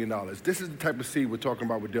 $3.73 billion. This is the type of seed we're talking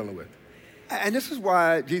about, we're dealing with. And this is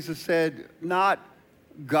why Jesus said, not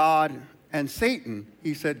God and Satan,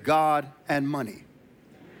 he said God and money.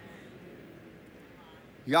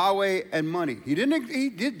 Yahweh and money.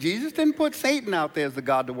 Jesus didn't put Satan out there as the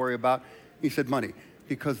God to worry about. He said money,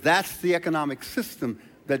 because that's the economic system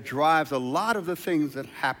that drives a lot of the things that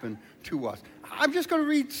happen to us. I'm just going to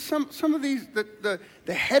read some of these, the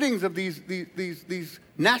headings of these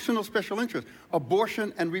national special interests: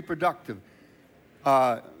 abortion and reproductive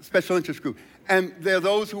special interest group. And there are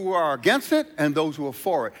those who are against it and those who are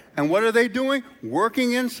for it. And what are they doing?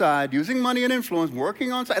 Working inside, using money and influence,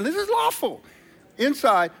 working on side. And this is lawful.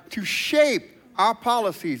 Inside to shape our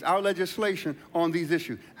policies, our legislation on these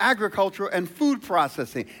issues. Agriculture and food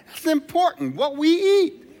processing. That's important. What we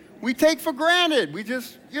eat, we take for granted. We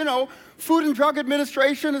just, Food and Drug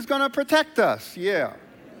Administration is going to protect us. Yeah.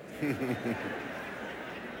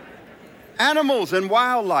 Animals and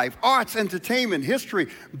wildlife, arts, entertainment, history,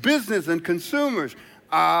 business and consumers,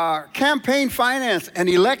 campaign finance and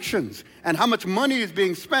elections, and how much money is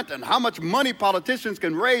being spent and how much money politicians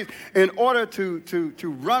can raise in order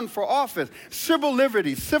to run for office. Civil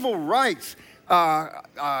liberties, civil rights,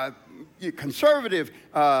 conservative,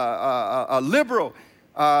 liberal,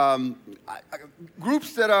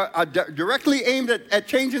 groups that are directly aimed at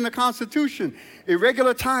changing the Constitution.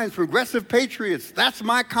 Irregular Times, Progressive Patriots, That's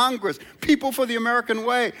My Congress, People for the American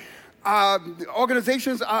Way,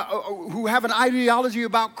 organizations who have an ideology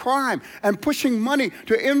about crime and pushing money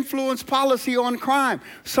to influence policy on crime.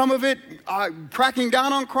 Some of it cracking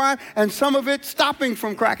down on crime and some of it stopping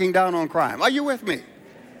from cracking down on crime. Are you with me?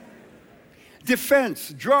 Defense,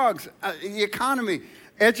 drugs, the economy,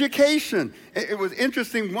 education. It was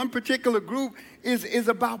interesting. One particular group is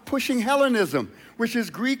about pushing Hellenism, which is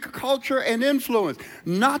Greek culture and influence.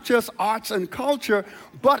 Not just arts and culture,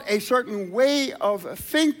 but a certain way of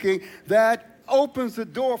thinking that opens the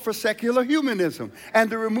door for secular humanism and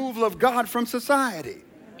the removal of God from society.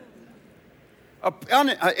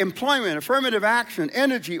 Employment, affirmative action,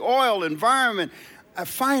 energy, oil, environment,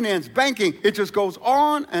 finance, banking, it just goes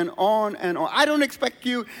on and on and on. I don't expect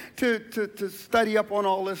you to study up on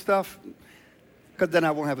all this stuff, because then I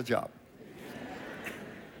won't have a job.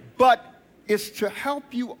 But it's to help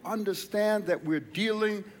you understand that we're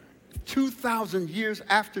dealing 2,000 years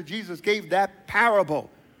after Jesus gave that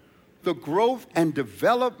parable. The growth and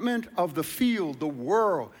development of the field, the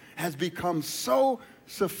world, has become so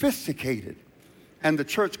sophisticated, and the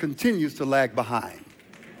church continues to lag behind.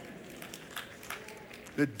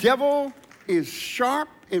 The devil is sharp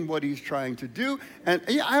in what he's trying to do. And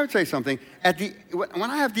I would say something.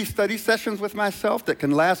 When I have these study sessions with myself that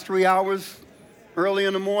can last 3 hours early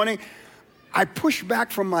in the morning, I push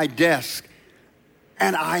back from my desk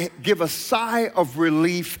and I give a sigh of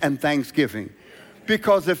relief and thanksgiving.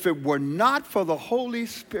 Because if it were not for the Holy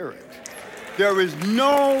Spirit, there is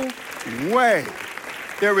no way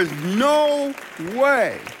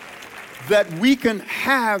that we can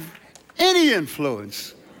have any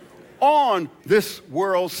influence on this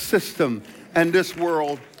world system and this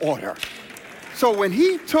world order. So when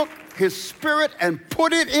he took his Spirit and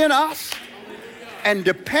put it in us, and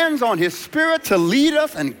depends on his Spirit to lead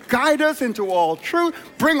us and guide us into all truth,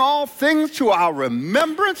 bring all things to our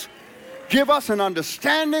remembrance, give us an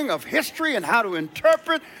understanding of history and how to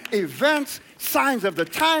interpret events, signs of the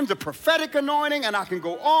times, the prophetic anointing, and I can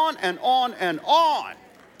go on and on and on.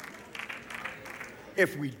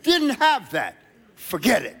 If we didn't have that,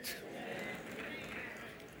 forget it.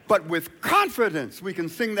 But with confidence, we can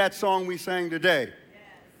sing that song we sang today.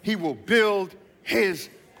 He will build his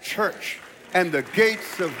church, and the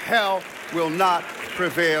gates of hell will not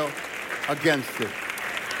prevail against it.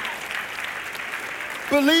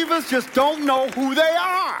 Believers just don't know who they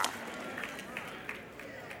are.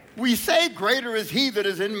 We say greater is he that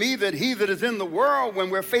is in me than he that is in the world when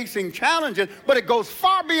we're facing challenges, but it goes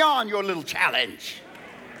far beyond your little challenge.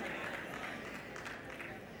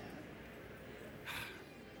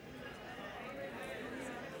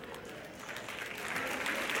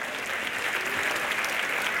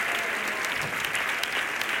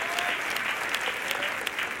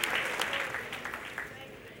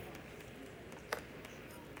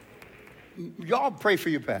 Y'all pray for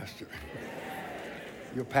your pastor.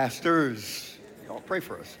 Your pastors, y'all pray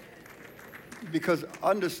for us. Because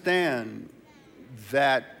understand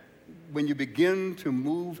that when you begin to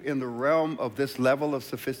move in the realm of this level of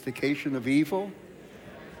sophistication of evil,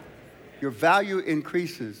 your value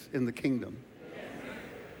increases in the kingdom.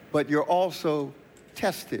 but you're also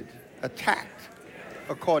tested, attacked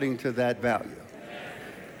according to that value.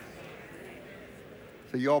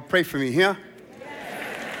 So you all pray for me here.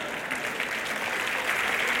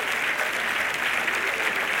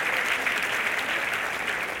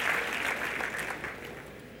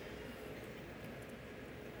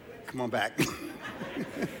 Come on back.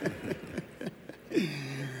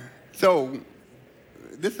 So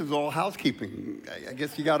this is all housekeeping. I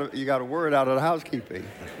guess you got a word out of the housekeeping.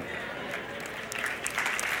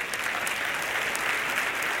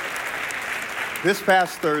 This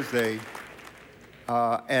past Thursday,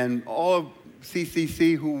 and all of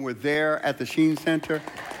CCC who were there at the Sheen Center,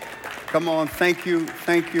 come on, thank you,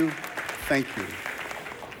 thank you, thank you.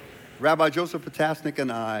 Rabbi Joseph Potasnik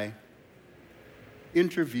and I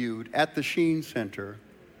interviewed at the Sheen Center,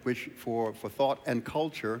 which for Thought and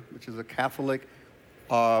Culture, which is a Catholic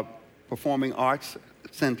performing arts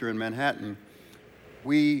center in Manhattan.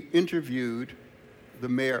 We interviewed the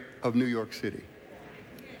mayor of New York City,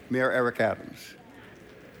 Mayor Eric Adams.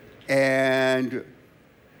 And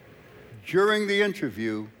during the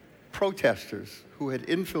interview, protesters who had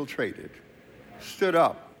infiltrated stood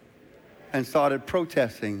up and started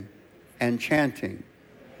protesting and chanting,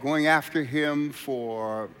 going after him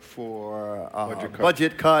for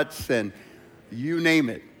budget cuts and you name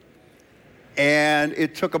it. And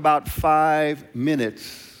it took about 5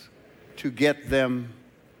 minutes to get them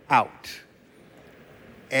out.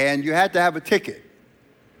 And you had to have a ticket.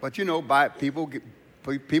 But you know,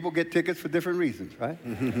 people get tickets for different reasons, right?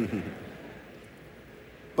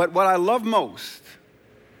 But what I love most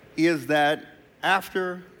is that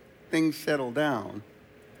after things settled down,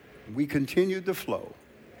 we continued to flow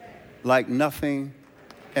like nothing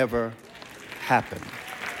ever happened.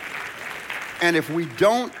 And if we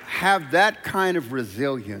don't have that kind of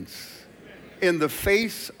resilience in the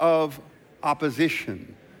face of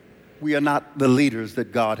opposition, we are not the leaders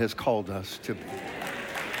that God has called us to be.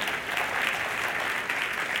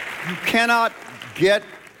 You cannot get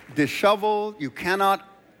disheveled, you cannot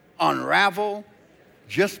unravel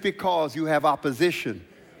just because you have opposition,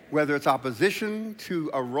 whether it's opposition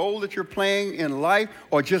to a role that you're playing in life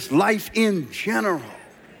or just life in general.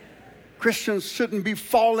 Christians shouldn't be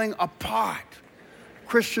falling apart.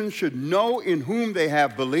 Christians should know in whom they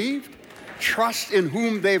have believed, trust in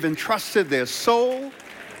whom they've entrusted their soul.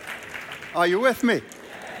 Are you with me?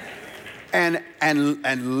 And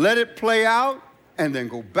let it play out, and then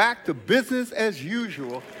go back to business as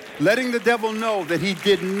usual, letting the devil know that he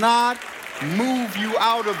did not move you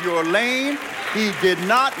out of your lane. He did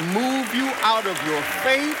not move you out of your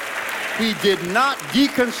faith. He did not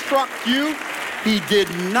deconstruct you. He did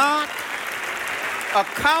not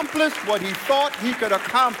accomplish what he thought he could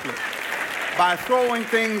accomplish by throwing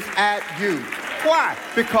things at you. Why?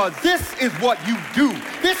 Because this is what you do.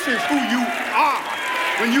 This is who you are.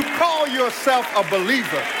 When you call yourself a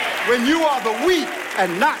believer, when you are the wheat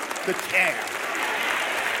and not the tare.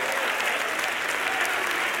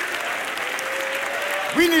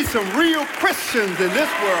 We need some real Christians in this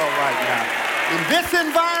world right now. In this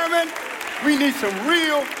environment, we need some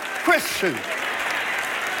real Christians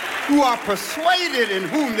who are persuaded in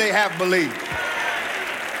whom they have believed.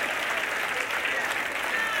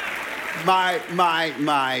 My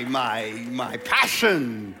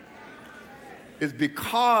passion is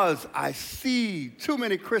because I see too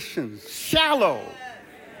many Christians shallow,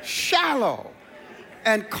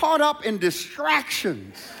 and caught up in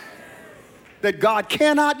distractions that God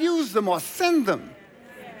cannot use them or send them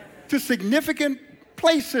to significant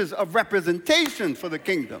places of representation for the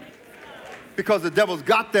kingdom because the devil's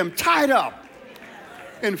got them tied up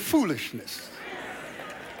in foolishness.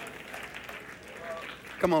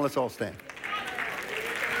 Come on, let's all stand.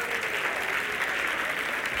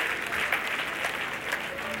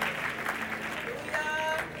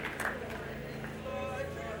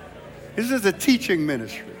 This is a teaching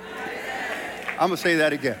ministry. I'm going to say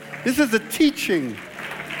that again. This is a teaching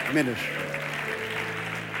ministry.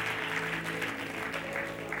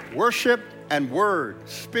 Worship and word,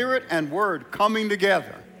 spirit and word coming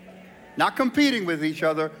together. Not competing with each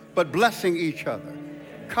other, but blessing each other.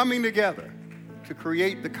 Coming together to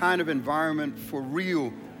create the kind of environment for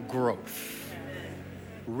real growth.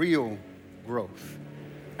 Real growth.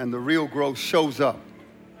 And the real growth shows up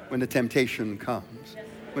when the temptation comes,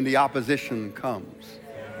 when the opposition comes,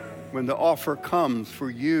 when the offer comes for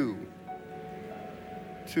you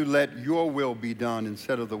to let your will be done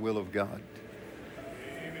instead of the will of God.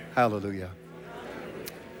 Hallelujah.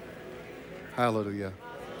 Hallelujah.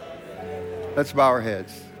 Let's bow our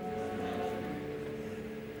heads.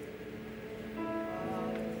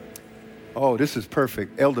 Oh, this is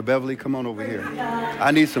perfect. Elder Beverly, come on over here.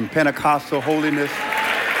 I need some Pentecostal holiness.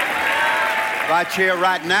 Right here,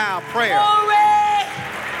 right now, prayer. Glory!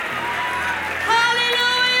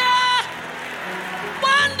 Hallelujah!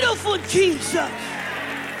 Wonderful Jesus.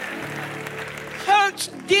 Church,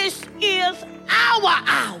 this is our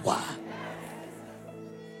hour.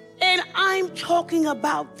 And I'm talking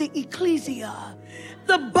about the ecclesia,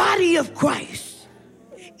 the body of Christ.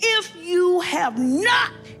 If you have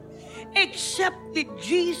not accepted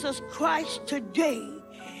Jesus Christ today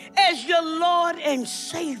as your Lord and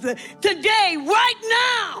Savior, today, right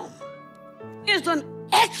now, is an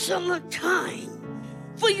excellent time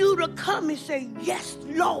for you to come and say, yes,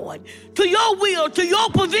 Lord, to your will, to your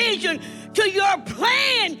provision, to your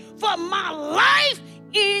plan for my life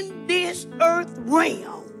in this earth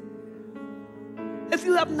realm. If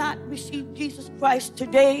you have not received Jesus Christ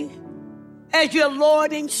today as your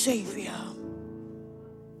Lord and Savior,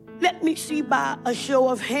 let me see by a show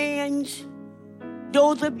of hands,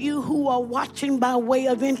 those of you who are watching by way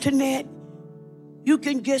of internet, you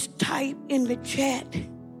can just type in the chat,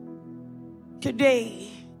 today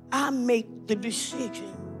I make the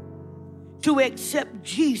decision to accept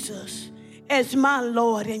Jesus as my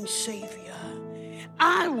Lord and Savior.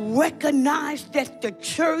 I recognize that the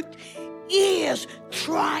church is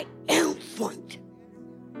triumphant.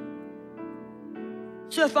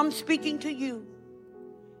 So if I'm speaking to you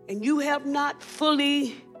and you have not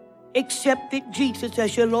fully accepted Jesus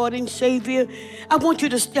as your Lord and Savior, I want you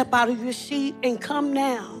to step out of your seat and come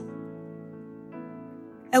now.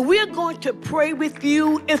 And we're going to pray with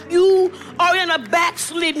you. If you are in a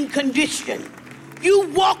backslidden condition, you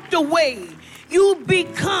walked away, you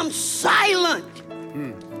become silent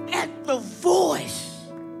at the voice,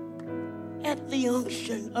 at the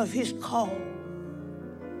unction of his call.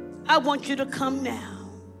 I want you to come now.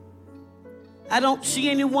 I don't see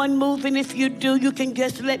anyone moving. If you do, you can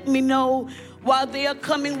just let me know while they are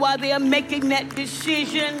coming, while they are making that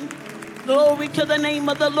decision. Glory to the name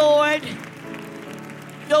of the Lord.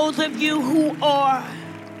 Those of you who are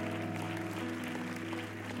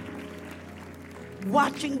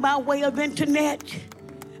watching by way of internet,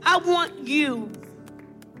 I want you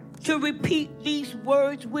to repeat these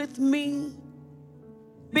words with me,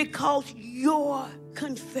 because your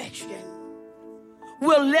confession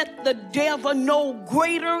will let the devil know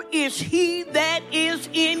greater is he that is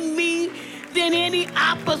in me than any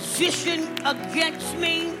opposition against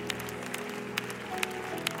me.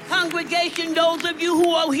 Congregation, those of you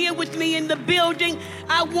who are here with me in the building,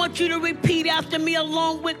 I want you to repeat after me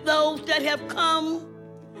along with those that have come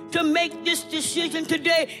to make this decision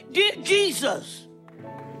today. Dear Jesus,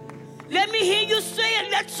 let me hear you say it.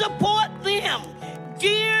 Let's support them.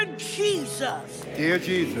 Dear Jesus. Dear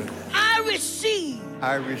Jesus. I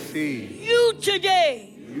receive you today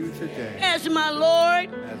as my Lord,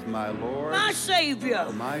 my Savior,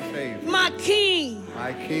 my King,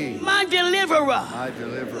 my Deliverer,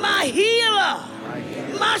 my Healer,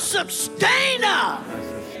 my Sustainer,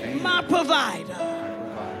 my Provider.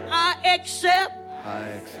 I accept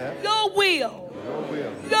your will,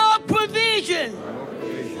 your provision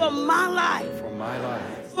for my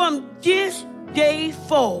life from this day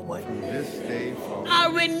forward. I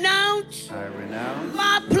renounce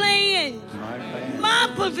my plans, my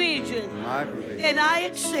provision, and I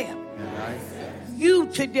accept you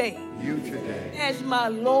today as my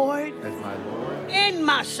Lord and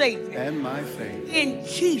my Savior. In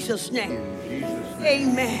Jesus' name.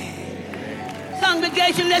 Amen.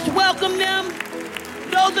 Congregation, let's welcome them.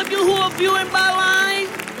 Those of you who are viewing by line,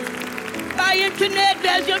 by internet,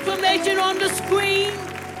 there's information on the screen.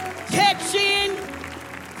 Text in,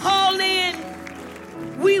 call in.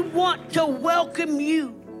 We want to welcome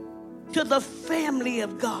you to the family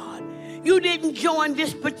of God. You didn't join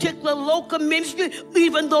this particular local ministry,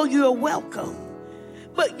 even though you're welcome.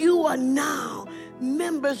 But you are now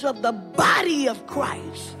members of the body of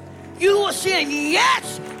Christ. You are saying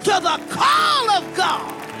yes to the call of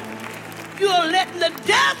God. You are letting the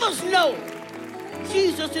devils know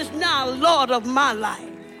Jesus is now Lord of my life.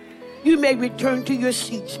 You may return to your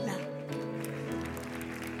seats now.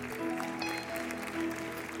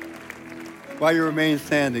 While you remain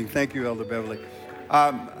standing, thank you, Elder Beverly.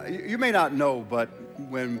 You may not know, but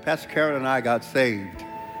when Pastor Karen and I got saved,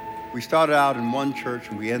 we started out in one church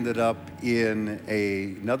and we ended up in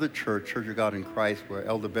another church, Church of God in Christ, where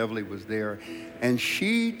Elder Beverly was there. And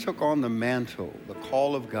she took on the mantle, the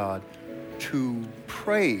call of God, to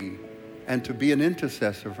pray and to be an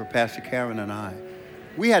intercessor for Pastor Karen and I.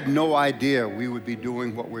 We had no idea we would be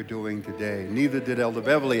doing what we're doing today. Neither did Elder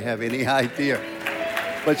Beverly have any idea.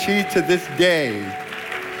 But she, to this day,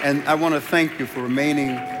 and I want to thank you for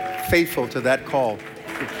remaining faithful to that call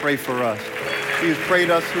to pray for us. She has prayed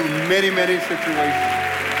us through many, many situations.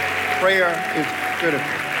 Prayer is critical.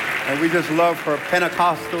 And we just love her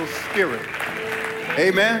Pentecostal spirit.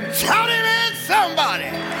 Amen. Shout amen, somebody.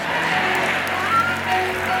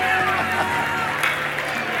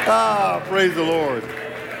 Praise the Lord.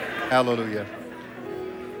 Hallelujah.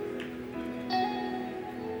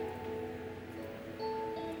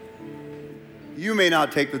 You may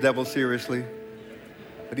not take the devil seriously,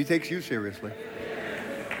 but he takes you seriously.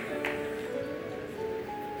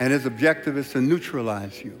 And his objective is to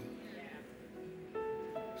neutralize you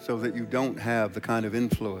so that you don't have the kind of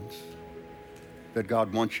influence that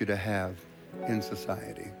God wants you to have in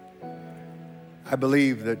society. I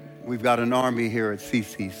believe that we've got an army here at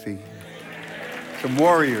CCC, some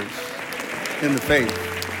warriors in the faith.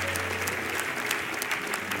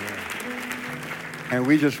 And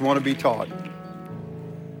we just want to be taught.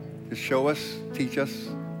 Just show us, teach us,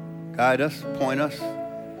 guide us, point us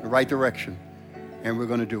in the right direction. And we're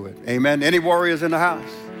going to do it. Amen. Any warriors in the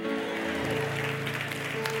house?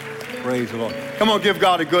 Praise the Lord. Come on, give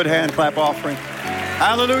God a good hand clap offering.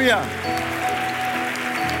 Hallelujah.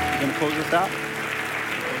 You going to close this out?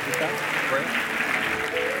 Close this out? Pray.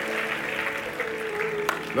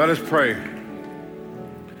 Let us pray.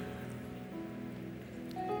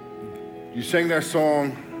 You sang that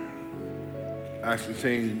song, actually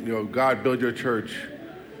saying, God, build your church.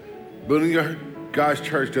 Building your God's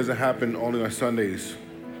church doesn't happen only on Sundays.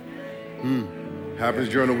 Happens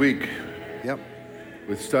during the week. Yep.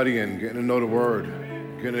 With studying, getting to know the Word,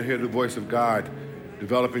 getting to hear the voice of God,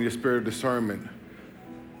 developing your spirit of discernment.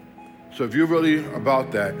 So if you're really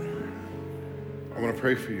about that, I want to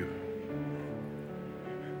pray for you.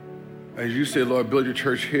 As you say, Lord, build your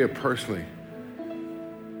church here personally.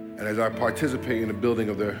 And as I participate in the building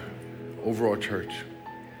of the overall church.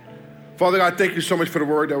 Father God, thank you so much for the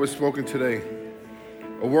word that was spoken today.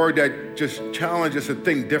 A word that just challenged us to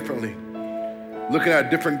think differently. Looking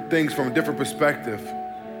at different things from a different perspective.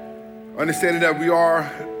 Understanding that we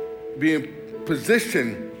are being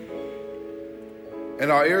positioned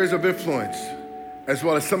in our areas of influence, as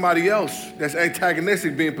well as somebody else that's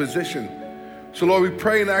antagonistic being positioned. So Lord, we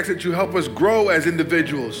pray and ask that you help us grow as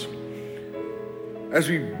individuals. As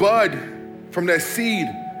we bud from that seed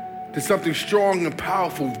to something strong and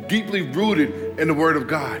powerful, deeply rooted in the Word of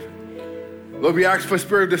God. Lord, we ask for a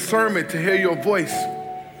spirit of discernment to hear your voice.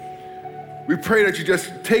 We pray that you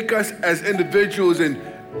just take us as individuals in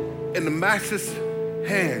the Master's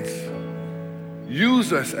hands.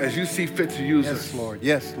 Use us as you see fit to use us. Yes, Lord.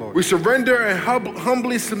 Yes, Lord. We surrender and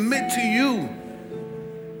humbly submit to you.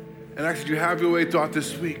 And ask that you have your way throughout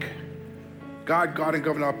this week. God, and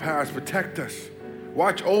govern our paths. Protect us.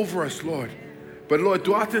 Watch over us, Lord. But Lord,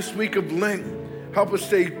 throughout this week of Lent, help us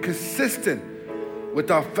stay consistent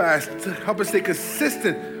with our fast. Help us stay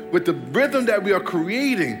consistent with the rhythm that we are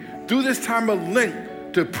creating through this time of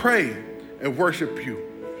Lent to pray and worship you,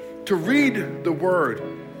 to read the word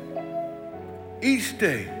each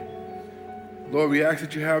day. Lord, we ask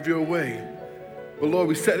that you have your way. But Lord,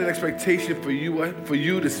 we set an expectation for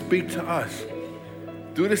you to speak to us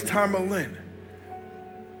through this time of Lent.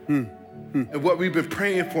 And what we've been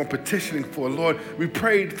praying for and petitioning for, Lord, we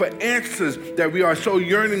prayed for answers that we are so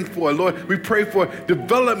yearning for, Lord. We pray for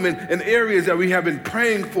development in areas that we have been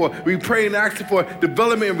praying for. We pray and ask for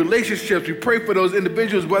development in relationships. We pray for those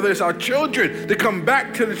individuals, whether it's our children, to come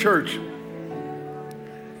back to the church.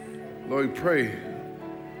 Lord, we pray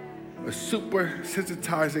a super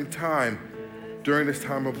sensitizing time during this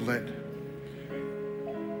time of Lent.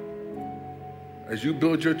 As you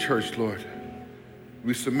build your church, Lord,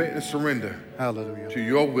 we submit and surrender Hallelujah. To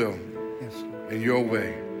your will, yes, Lord. And your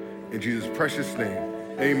way. In Jesus' precious name,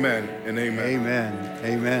 amen and amen. Amen.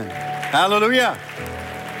 Amen. Hallelujah.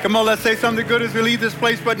 Come on, let's say something good as we leave this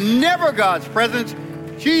place, but never God's presence.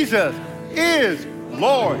 Jesus is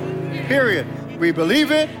Lord, period. We believe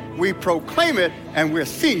it, we proclaim it, and we're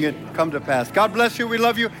seeing it come to pass. God bless you. We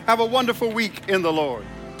love you. Have a wonderful week in the Lord.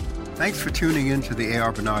 Thanks for tuning in to the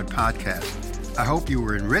A.R. Bernard podcast. I hope you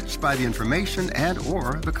were enriched by the information and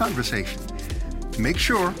or the conversation. Make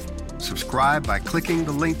sure subscribe by clicking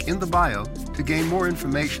the link in the bio to gain more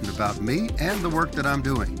information about me and the work that I'm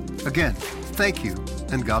doing. Again, thank you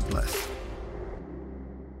and God bless.